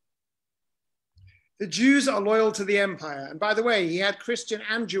 "The Jews are loyal to the empire." And by the way, he had Christian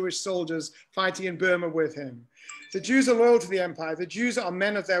and Jewish soldiers fighting in Burma with him. "The Jews are loyal to the empire. The Jews are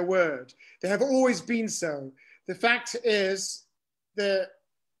men of their word. They have always been so. The fact is that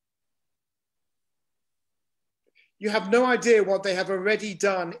you have no idea what they have already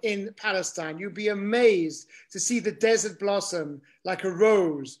done in Palestine. You'd be amazed to see the desert blossom like a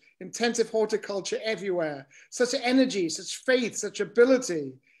rose, intensive horticulture everywhere, such energy, such faith, such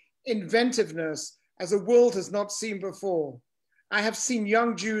ability, inventiveness, as the world has not seen before. I have seen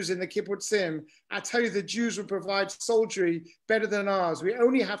young Jews in the kibbutzim. I tell you, the Jews will provide soldiery better than ours. We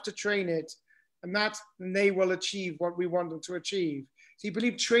only have to train it, and they will achieve what we want them to achieve." So he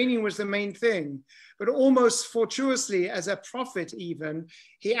believed training was the main thing, but almost fortuitously, as a prophet even,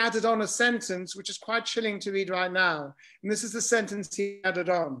 he added on a sentence which is quite chilling to read right now. And this is the sentence he added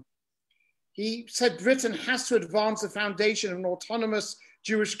on. He said Britain has to advance the foundation of an autonomous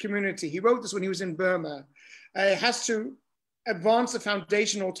Jewish community. He wrote this when he was in Burma. It has to advance the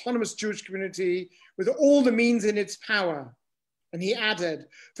foundation of an autonomous Jewish community with all the means in its power. And he added,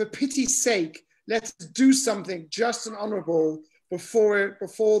 "For pity's sake, let us do something just and honorable before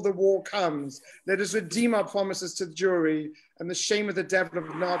the war comes. Let us redeem our promises to the Jewry and the shame of the devil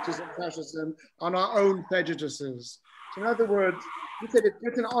of Nazis and fascism on our own prejudices." So in other words, he said if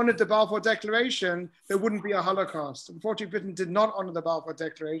Britain honored the Balfour Declaration, there wouldn't be a Holocaust. Unfortunately, Britain did not honor the Balfour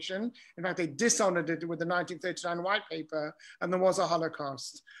Declaration. In fact, they dishonored it with the 1939 White Paper, and there was a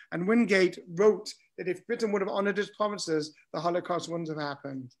Holocaust. And Wingate wrote that if Britain would have honored its promises, the Holocaust wouldn't have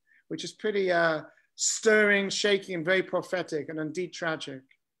happened, which is pretty stirring, shaking, and very prophetic, and indeed tragic.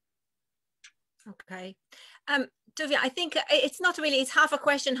 Okay. Tuvia, I think it's not really, it's half a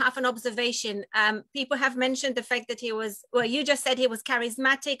question, half an observation. People have mentioned the fact that he was, well, you just said he was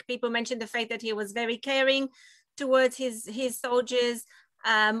charismatic. People mentioned the fact that he was very caring towards his soldiers.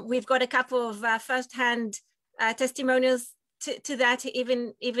 We've got a couple of first-hand testimonials to that,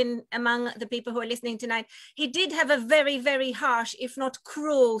 even among the people who are listening tonight. He did have a very, very harsh, if not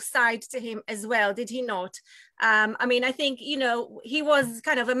cruel side to him as well, did he not? I mean, I think, you know, he was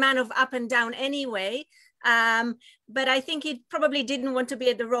kind of a man of up and down anyway, but I think he probably didn't want to be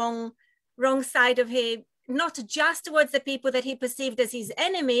at the wrong side of him, not just towards the people that he perceived as his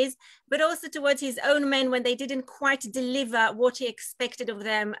enemies, but also towards his own men when they didn't quite deliver what he expected of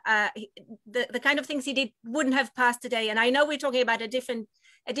them. The kind of things he did wouldn't have passed today. And I know we're talking about a different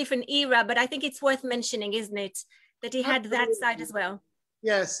era, but I think it's worth mentioning, isn't it, that he had that side as well.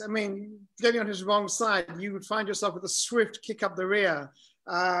 Yes, I mean, getting on his wrong side, you would find yourself with a swift kick up the rear.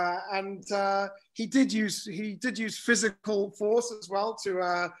 He did use physical force as well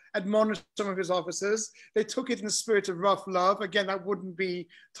to admonish some of his officers. They took it in the spirit of rough love. Again, that wouldn't be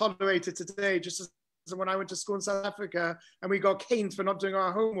tolerated today, just as when I went to school in South Africa and we got caned for not doing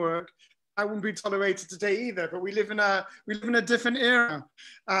our homework. I wouldn't be tolerated today either, but we live in a different era.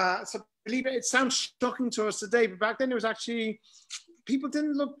 So believe it sounds shocking to us today, but back then it was actually, people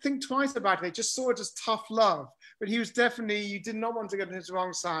didn't think twice about it. They just saw it as tough love. But he was definitely, you did not want to get on his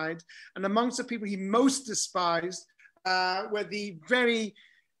wrong side. And amongst the people he most despised were the very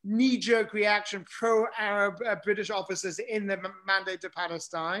knee-jerk reaction pro-Arab British officers in the Mandate to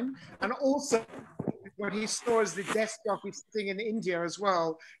Palestine. And also what he saw as the desk jockey thing in India as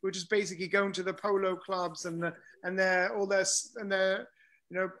well, which is basically going to the polo clubs and their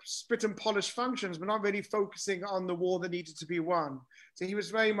spit and polish functions, but not really focusing on the war that needed to be won. So he was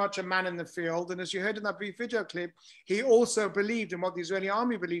very much a man in the field. And as you heard in that brief video clip, he also believed in what the Israeli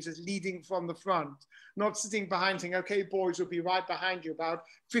army believes is leading from the front, not sitting behind saying, okay, boys, we'll be right behind you, about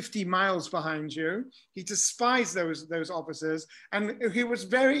 50 miles behind you. He despised those officers, and he was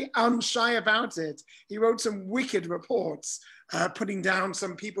very unshy about it. He wrote some wicked reports, putting down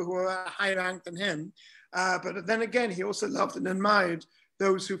some people who were higher ranked than him. But then again, he also loved and admired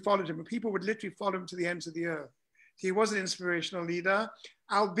those who followed him, and people would literally follow him to the ends of the earth. He was an inspirational leader,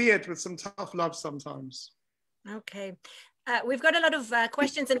 albeit with some tough love sometimes. Okay. We've got a lot of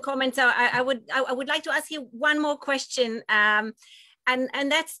questions and comments. So I would like to ask you one more question, and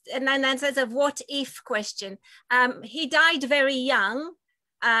that's an answer of what if question. He died very young.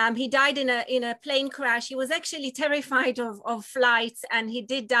 He died in a plane crash. He was actually terrified of flights, and he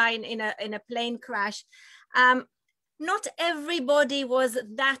did die in a plane crash. Not everybody was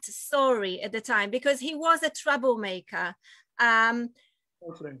that sorry at the time because he was a troublemaker.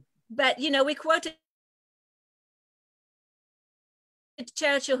 But we quoted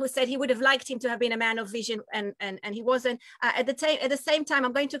Churchill, who said he would have liked him to have been a man of vision, and he wasn't. At the same time,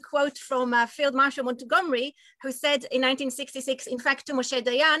 I'm going to quote from Field Marshal Montgomery, who said in 1966, in fact, to Moshe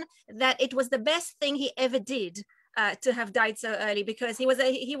Dayan, that it was the best thing he ever did to have died so early, because he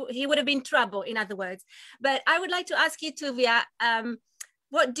would have been trouble, in other words. But I would like to ask you, Tuvia,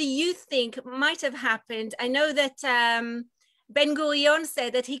 what do you think might have happened? I know that Ben-Gurion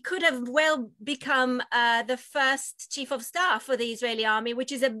said that he could have well become the first chief of staff for the Israeli army,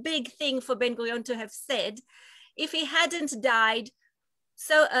 which is a big thing for Ben-Gurion to have said. If he hadn't died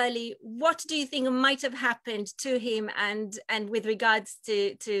so early, what do you think might have happened to him and with regards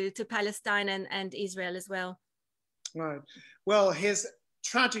to Palestine and Israel as well? Right. Well, his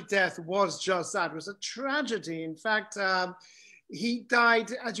tragic death was just that. It was a tragedy. In fact, he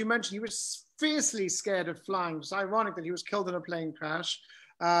died, as you mentioned, he was fiercely scared of flying. It's ironic that he was killed in a plane crash.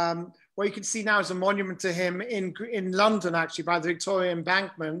 What you can see now is a monument to him in London, actually, by the Victoria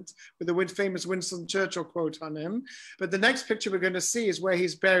Embankment, with the famous Winston Churchill quote on him. But the next picture we're going to see is where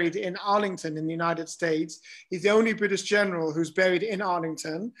he's buried in Arlington in the United States. He's the only British general who's buried in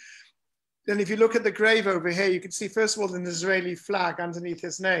Arlington. Then if you look at the grave over here, you can see, first of all, an Israeli flag underneath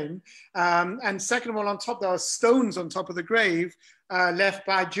his name. And second of all, on top, there are stones on top of the grave left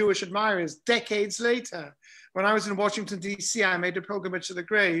by Jewish admirers decades later. When I was in Washington, D.C., I made a pilgrimage to the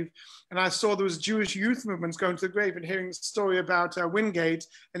grave, and I saw there was Jewish youth movements going to the grave and hearing the story about Wingate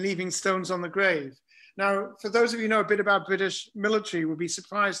and leaving stones on the grave. Now, for those of you who know a bit about British military, would be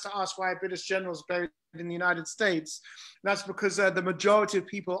surprised to ask why a British general is buried in the United States. And that's because the majority of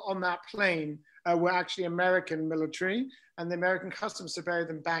people on that plane were actually American military, and the American customs to bury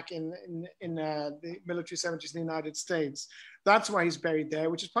them back in the military cemeteries in the United States. That's why he's buried there,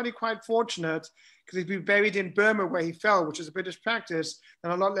 which is probably quite fortunate, because if he'd been buried in Burma where he fell, which is a British practice,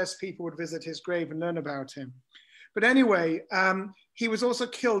 then a lot less people would visit his grave and learn about him. But anyway, he was also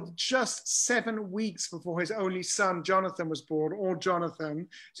killed just 7 weeks before his only son, Jonathan, was born, or Jonathan.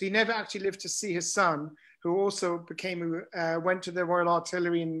 So he never actually lived to see his son, who also went to the Royal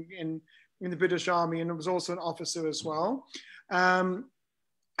Artillery in the British Army and was also an officer as well.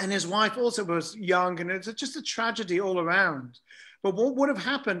 And his wife also was young, and it's just a tragedy all around. But what would have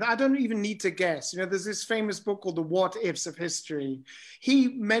happened, I don't even need to guess. There's this famous book called The What Ifs of History. He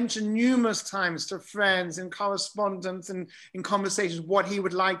mentioned numerous times to friends in correspondence and in conversations what he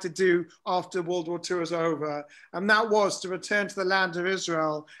would like to do after World War II was over. And that was to return to the land of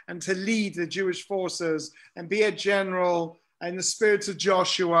Israel and to lead the Jewish forces and be a general in the spirits of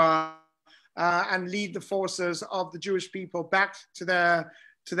Joshua and lead the forces of the Jewish people back to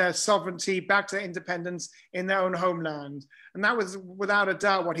their sovereignty, back to their independence in their own homeland. And that was without a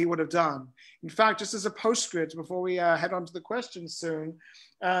doubt what he would have done. In fact, just as a postscript before we head on to the questions soon,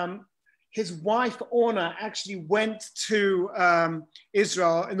 his wife, Orna, actually went to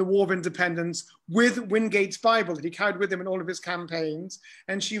Israel in the War of Independence with Wingate's Bible that he carried with him in all of his campaigns.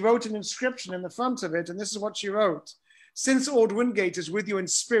 And she wrote an inscription in the front of it, and this is what she wrote. "Since Orde Wingate is with you in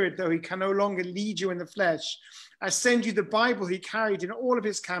spirit, though he can no longer lead you in the flesh, I send you the Bible he carried in all of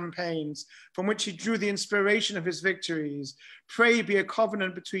his campaigns, from which he drew the inspiration of his victories. Pray be a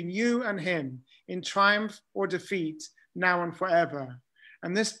covenant between you and him, in triumph or defeat, now and forever."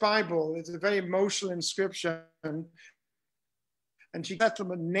 And this Bible is a very emotional inscription. And she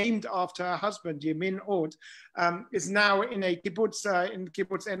settlement named after her husband, Yemin Orde, is now in a kibbutz, in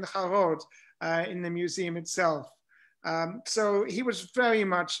kibbutz Ein-Harod, in the museum itself. So he was very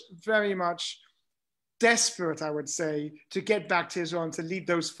much desperate, I would say, to get back to Israel and to lead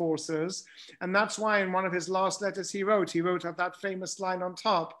those forces. And that's why in one of his last letters he wrote that famous line on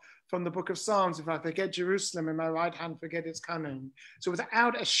top from the book of Psalms, if I forget Jerusalem, in my right hand forget its cunning. So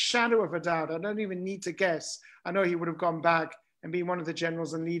without a shadow of a doubt, I don't even need to guess, I know he would have gone back and been one of the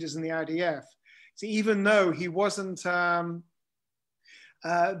generals and leaders in the IDF. So even though he wasn't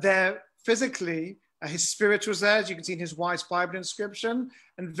there physically, his spirit was there, as you can see in his wife's Bible inscription,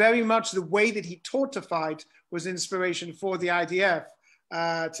 and very much the way that he taught to fight was inspiration for the IDF.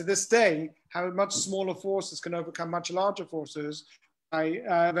 To this day, how much smaller forces can overcome much larger forces by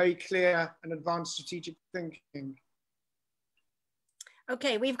very clear and advanced strategic thinking.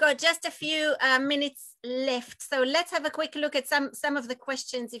 Okay, we've got just a few minutes left, so let's have a quick look at some of the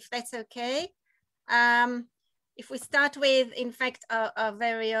questions, if that's okay. If we start with, in fact, our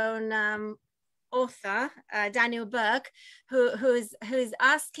very own author, Daniel Burke, who's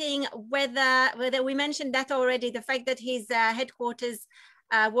asking whether we mentioned that already, the fact that his headquarters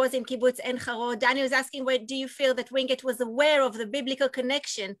was in kibbutz Ein-Harod. Daniel is asking, do you feel that Wingate was aware of the biblical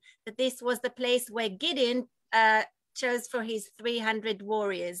connection, that this was the place where Gideon chose for his 300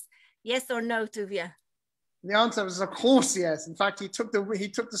 warriors? Yes or no, Tuvia? The answer was, of course, yes. In fact, he took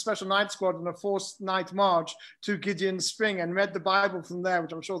the special night squad on a forced night march to Gideon's Spring and read the Bible from there,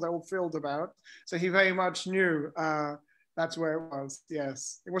 which I'm sure they're all thrilled about. So he very much knew that's where it was.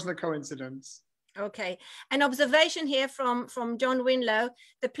 Yes, it wasn't a coincidence. Okay, an observation here from John Winlow.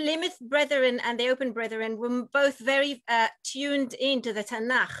 The Plymouth Brethren and the Open Brethren were both very tuned into the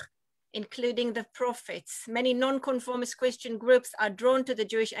Tanakh, including the prophets. Many non-conformist Christian groups are drawn to the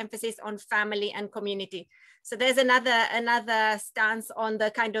Jewish emphasis on family and community. So there's another stance on the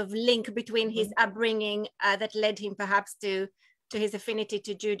kind of link between his upbringing that led him perhaps to his affinity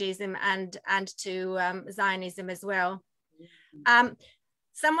to Judaism and to Zionism as well.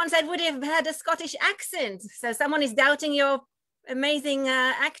 Someone said, would he have had a Scottish accent? So someone is doubting your amazing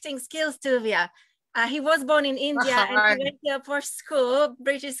acting skills, Tuvia. He was born in India and he went to a posh school,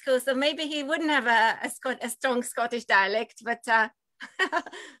 British school, so maybe he wouldn't have a strong Scottish dialect, but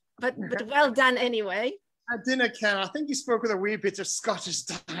well done anyway. I didn't, Ken. I think he spoke with a wee bit of Scottish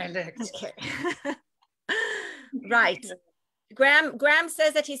dialect. Okay. Right. Graham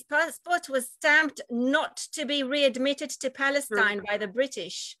says that his passport was stamped not to be readmitted to Palestine by the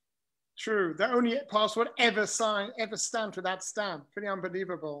British. True. The only passport ever stamped with that stamp. Pretty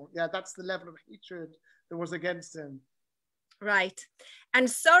unbelievable. Yeah, that's the level of hatred that was against him. Right. And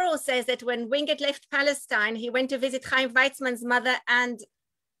Sorrel says that when Wingate left Palestine, he went to visit Chaim Weizmann's mother and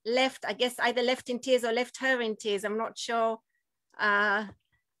left, I guess, either left in tears or left her in tears. I'm not sure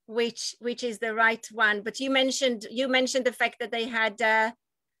which is the right one. But you mentioned the fact that they had a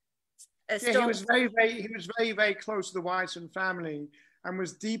strong... he was very close to the Weizmann family, and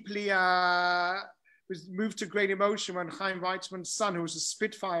was deeply was moved to great emotion when Chaim Weizmann's son, who was a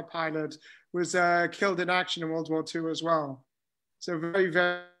Spitfire pilot, was killed in action in World War II as well. So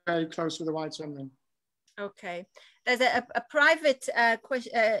very close with the Weizmann. Okay, there's a private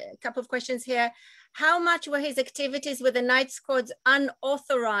couple of questions here. How much were his activities with the night squads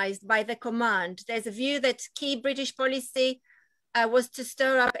unauthorized by the command? There's a view that key British policy was to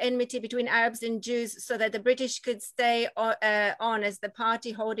stir up enmity between Arabs and Jews so that the British could stay on as the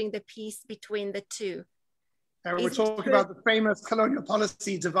party holding the peace between the two. We're talking about the famous colonial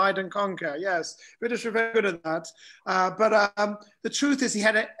policy, divide and conquer. Yes, British were very good at that. But the truth is he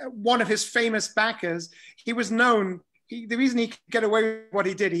had one of his famous backers. He was known, the reason he could get away with what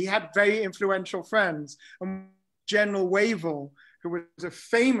he did, he had very influential friends. General Wavell, who was a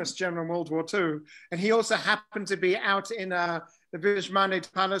famous general in World War II, and he also happened to be out in the British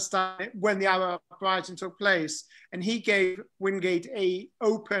Mandatory Palestine when the Arab uprising took place, and he gave Wingate a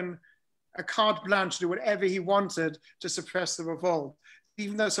carte blanche to do whatever he wanted to suppress the revolt.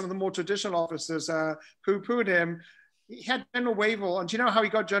 Even though some of the more traditional officers poo-pooed him, he had General Wavell, and do you know how he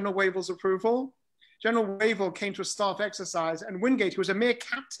got General Wavell's approval? General Wavell came to a staff exercise, and Wingate, who was a mere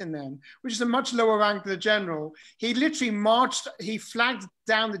captain then, which is a much lower rank than the general, he literally he flagged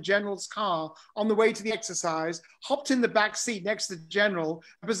down the general's car on the way to the exercise, hopped in the back seat next to the general,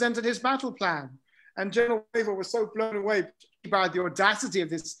 and presented his battle plan. And General Wavell was so blown away by the audacity of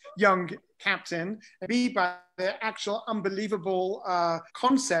this young captain, and by the actual unbelievable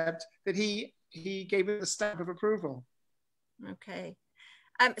concept that he gave it a stamp of approval. Okay.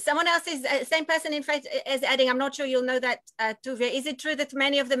 Someone else is, same person in fact is adding, I'm not sure you'll know that, Tuvia, is it true that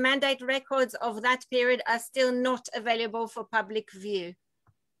many of the mandate records of that period are still not available for public view?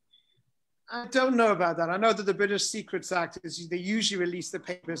 I don't know about that. I know that the British Secrets Act is they usually release the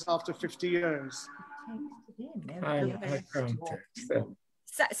papers after 50 years.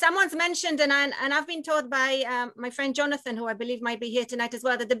 someone's mentioned, and I've been told by my friend Jonathan, who I believe might be here tonight as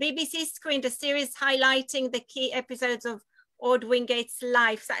well, that the BBC screened a series highlighting the key episodes of Orde Wingate's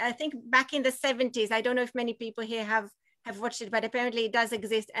life. So I think back in the 70s, I don't know if many people here have watched it, but apparently it does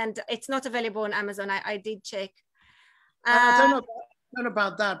exist, and it's not available on Amazon. I did check. I don't know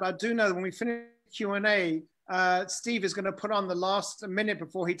about that, but I do know that when we finish Q&A, Steve is going to put on the last minute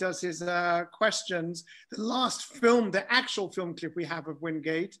before he does his questions, the last film, the actual film clip we have of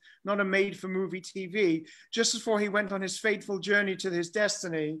Wingate, not a made-for-movie TV. Just before he went on his fateful journey to his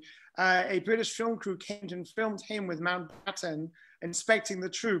destiny, a British film crew came and filmed him with Mountbatten inspecting the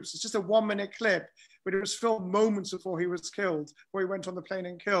troops. It's just a 1-minute clip, but it was filmed moments before he was killed, before he went on the plane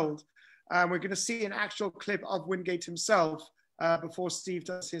and killed. We're going to see an actual clip of Wingate himself before Steve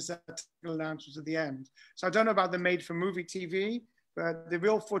does his technical announcements at the end. So I don't know about the made-for-movie TV, but the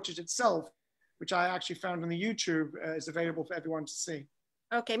real footage itself, which I actually found on the YouTube, is available for everyone to see.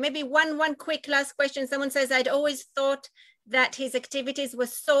 Okay, maybe one quick last question. Someone says, I'd always thought that his activities were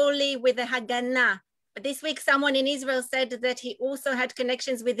solely with the Haganah, but this week someone in Israel said that he also had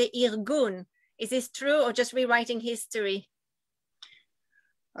connections with the Irgun. Is this true or just rewriting history?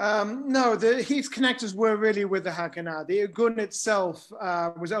 No, his connectors were really with the Haganah. The Irgun itself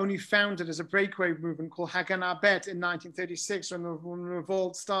was only founded as a breakaway movement called Haganah Bet in 1936 when the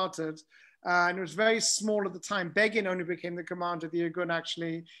revolt started. And it was very small at the time. Begin only became the commander of the Irgun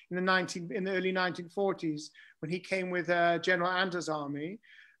actually in the early 1940s when he came with General Ander's army.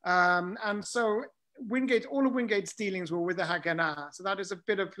 And so Wingate, all of Wingate's dealings were with the Haganah. So that is a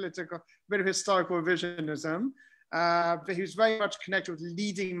bit of historical revisionism. But he was very much connected with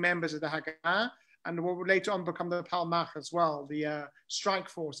leading members of the Haganah and what would later on become the Palmach as well, the strike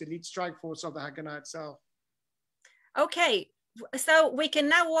force, elite strike force of the Haganah itself. Okay, so we can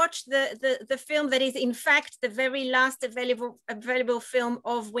now watch the film that is in fact the very last available film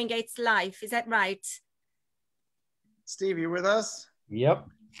of Wingate's life. Is that right? Steve, you with us? Yep.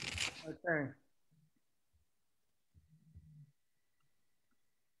 Okay.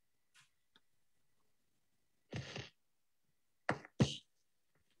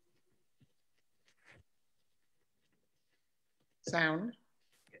 Sound.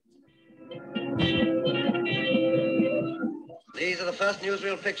 These are the first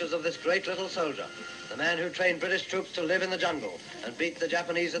newsreel pictures of this great little soldier, the man who trained British troops to live in the jungle and beat the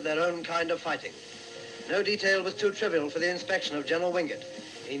Japanese at their own kind of fighting. No detail was too trivial for the inspection of General Wingate.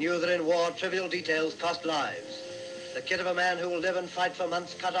 He knew that in war, trivial details cost lives. The kit of a man who will live and fight for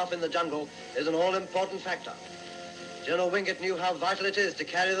months cut off in the jungle is an all-important factor. General Wingate knew how vital it is to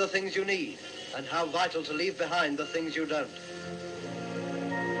carry the things you need and how vital to leave behind the things you don't.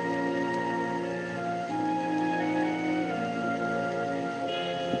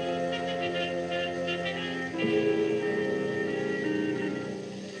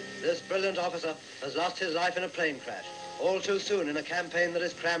 This brilliant officer has lost his life in a plane crash, all too soon in a campaign that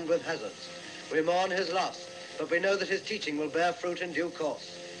is crammed with hazards. We mourn his loss, but we know that his teaching will bear fruit in due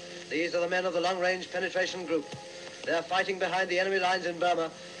course. These are the men of the long-range penetration group. Their fighting behind the enemy lines in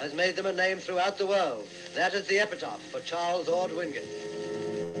Burma has made them a name throughout the world. That is the epitaph for Charles Orde Wingate.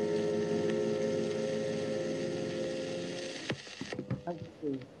 Thank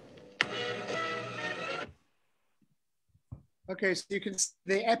you. Okay, so you can see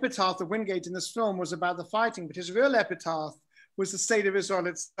the epitaph of Wingate in this film was about the fighting, but his real epitaph was the state of Israel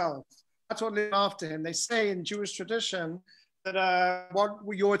itself. That's what lived after him. They say in Jewish tradition that what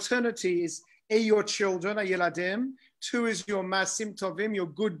your eternity is, A, your children, a yeladim, 2 is your masim tovim, your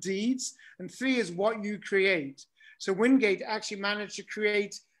good deeds, and 3 is what you create. So Wingate actually managed to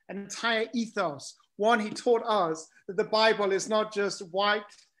create an entire ethos. One, he taught us that the Bible is not just white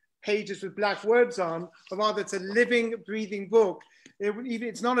pages with black words on, but rather it's a living, breathing book.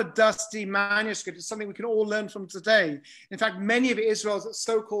 It's not a dusty manuscript. It's something we can all learn from today. In fact, many of Israel's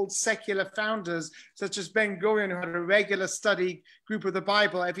so-called secular founders, such as Ben Gurion, who had a regular study group of the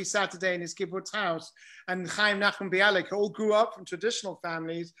Bible every Saturday in his kibbutz house, and Chaim Nachman Bialik, who all grew up from traditional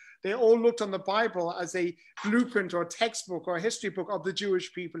families, they all looked on the Bible as a blueprint or a textbook or a history book of the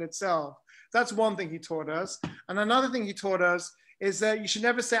Jewish people itself. That's one thing he taught us. And another thing he taught us is that you should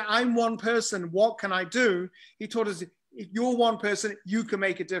never say, I'm one person, what can I do? He taught us, if you're one person, you can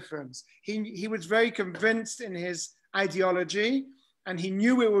make a difference. He was very convinced in his ideology and he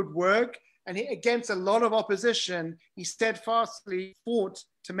knew it would work. And against a lot of opposition, he steadfastly fought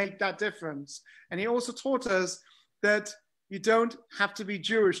to make that difference. And he also taught us that you don't have to be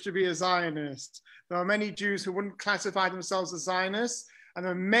Jewish to be a Zionist. There are many Jews who wouldn't classify themselves as Zionists. And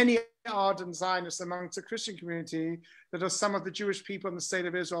there are many ardent Zionists amongst the Christian community that are some of the Jewish people in the state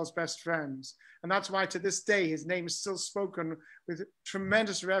of Israel's best friends. And that's why to this day, his name is still spoken with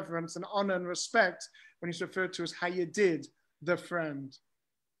tremendous reverence and honor and respect when he's referred to as Hayedid, the friend.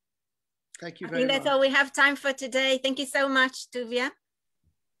 Thank you very much. I think that's all we have time for today. Thank you so much, Tuvia.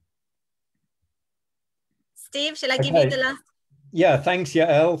 Steve, shall I give you the last? Yeah, thanks,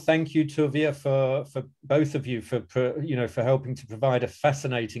 Yael. Thank you, Tuvia, for both of you for helping to provide a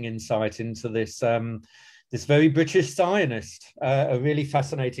fascinating insight into this this very British Zionist, a really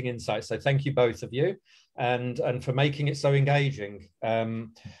fascinating insight. So thank you, both of you, and for making it so engaging.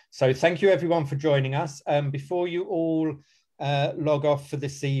 So thank you, everyone, for joining us. Before you all log off for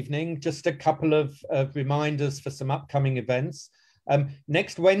this evening, just a couple of reminders for some upcoming events.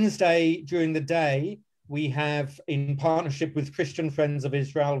 Next Wednesday during the day, we have, in partnership with Christian Friends of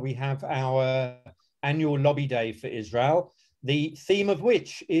Israel, we have our annual lobby day for Israel, the theme of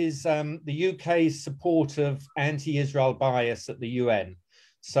which is the UK's support of anti-Israel bias at the UN.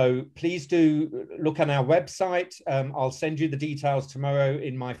 So please do look on our website. I'll send you the details tomorrow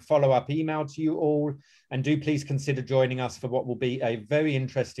in my follow-up email to you all. And do please consider joining us for what will be a very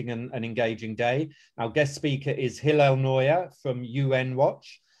interesting and engaging day. Our guest speaker is Hillel Neuer from UN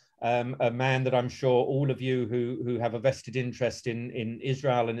Watch, a man that I'm sure all of you who have a vested interest in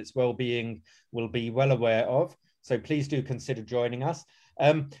Israel and its well-being will be well aware of. So please do consider joining us.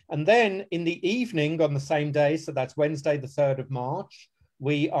 And then in the evening on the same day, so that's Wednesday, the 3rd of March,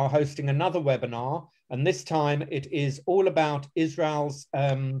 we are hosting another webinar, and this time it is all about Israel's,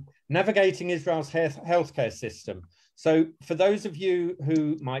 navigating Israel's healthcare system. So for those of you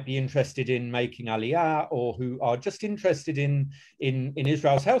who might be interested in making Aliyah, or who are just interested in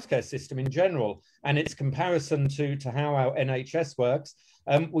Israel's healthcare system in general and its comparison to how our NHS works,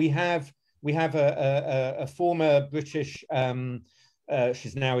 we have a former British,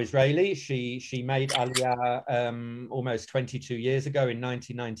 she's now Israeli. She made Aliyah almost 22 years ago in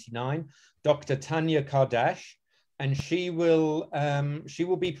 1999, Dr. Tanya Kardash, and she will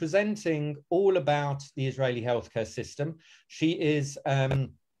be presenting all about the Israeli healthcare system. She's a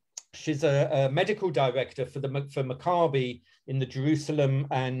medical director for Maccabi in the Jerusalem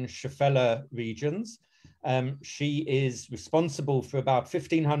and Shafela regions. She is responsible for about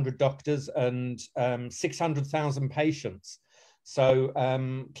 1,500 doctors and 600,000 patients. So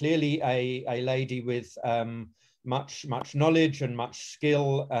clearly a lady with much knowledge and much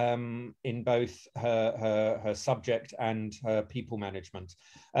skill in both her subject and her people management.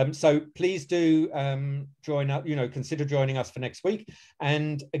 So please do consider joining us for next week.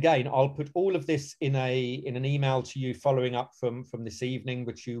 And again, I'll put all of this in an email to you following up from this evening,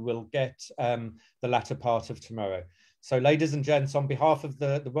 which you will get the latter part of tomorrow. So ladies and gents, on behalf of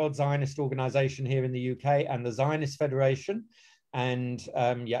the World Zionist Organization here in the UK and the Zionist Federation, and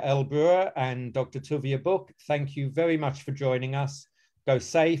Yael Brewer and Dr. Tuvia Book, thank you very much for joining us. Go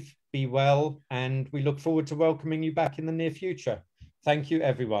safe, be well, and we look forward to welcoming you back in the near future. Thank you,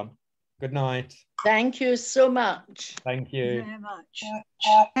 everyone. Good night. Thank you so much. Thank you. Very much.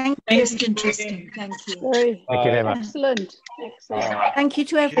 Thank you. Most interesting. Thank you. Thank you very much. Excellent. Thank you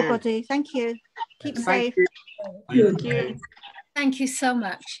to everybody. Thank you. Keep safe. Thank you. Thank you so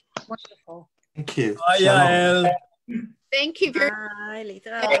much. Wonderful. Thank you. Bye, Yael. Thank you very much.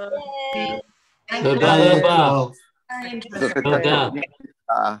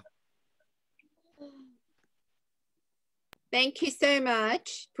 Thank you so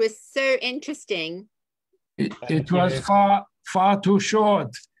much. It was so interesting. It was far too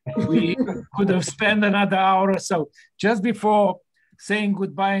short. We could have spent another hour or so. Just before saying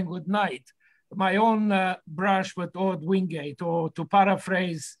goodbye and good night, my own brush with Orde Wingate, or to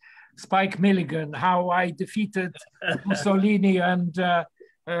paraphrase Spike Milligan, how I defeated Mussolini and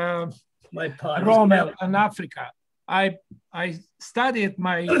Rommel in Africa. I studied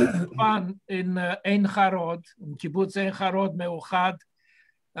my fun in Ein Harod, in Kibbutz Ein Harod Meuchad.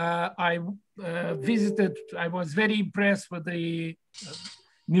 I visited, I was very impressed with the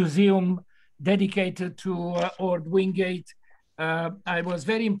museum dedicated to Orde Wingate. I was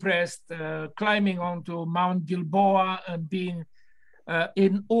very impressed climbing onto Mount Gilboa and being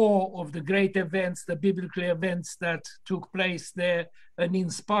in awe of the great events, the biblical events that took place there, and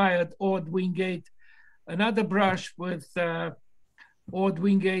inspired Orde Wingate. Another brush with Orde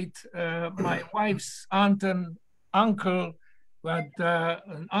Wingate, my wife's aunt and uncle at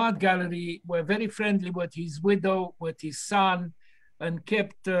an art gallery were very friendly with his widow, with his son, and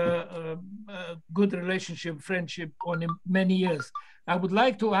kept a good relationship, friendship on many years. I would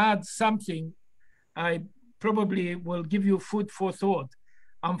like to add something. I probably will give you food for thought.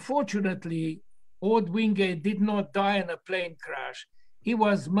 Unfortunately, Orde Wingate did not die in a plane crash. he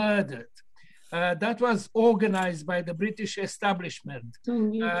was murdered. That was organized by the British establishment.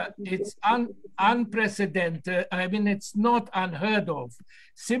 It's unprecedented. I mean, it's not unheard of.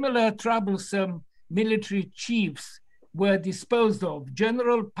 Similar troublesome military chiefs were disposed of.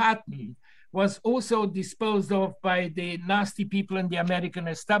 General Patton was also disposed of by the nasty people in the American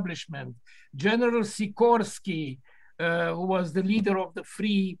establishment. General Sikorsky, who was the leader of the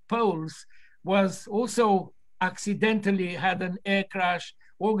Free Poles, was also accidentally had an air crash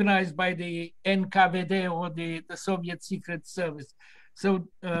organized by the NKVD, or the Soviet Secret Service. So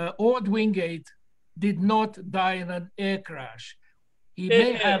Orde Wingate did not die in an air crash. He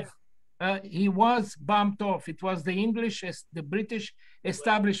may have, he was bumped off. It was the the British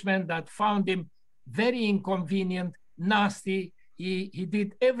establishment that found him very inconvenient, nasty. He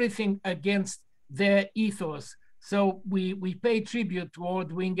did everything against their ethos. So we pay tribute to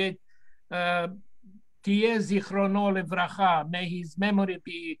Orde Wingate. May his memory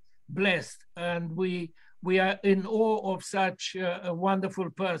be blessed, and we are in awe of such a wonderful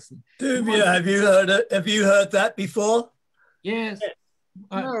person. Have you heard that before? Yes.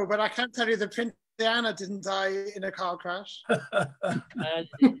 No, but I can't tell you that Princess Diana didn't die in a car crash.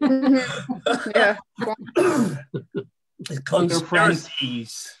 Yeah.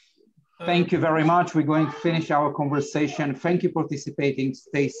 Conspiracies. Thank you very much. We're going to finish our conversation. Thank you for participating.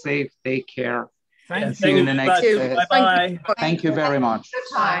 Stay safe. Take care. Thank you. See you in the next. Bye-bye. Thank you very much.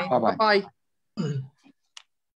 Bye. Bye-bye. Bye.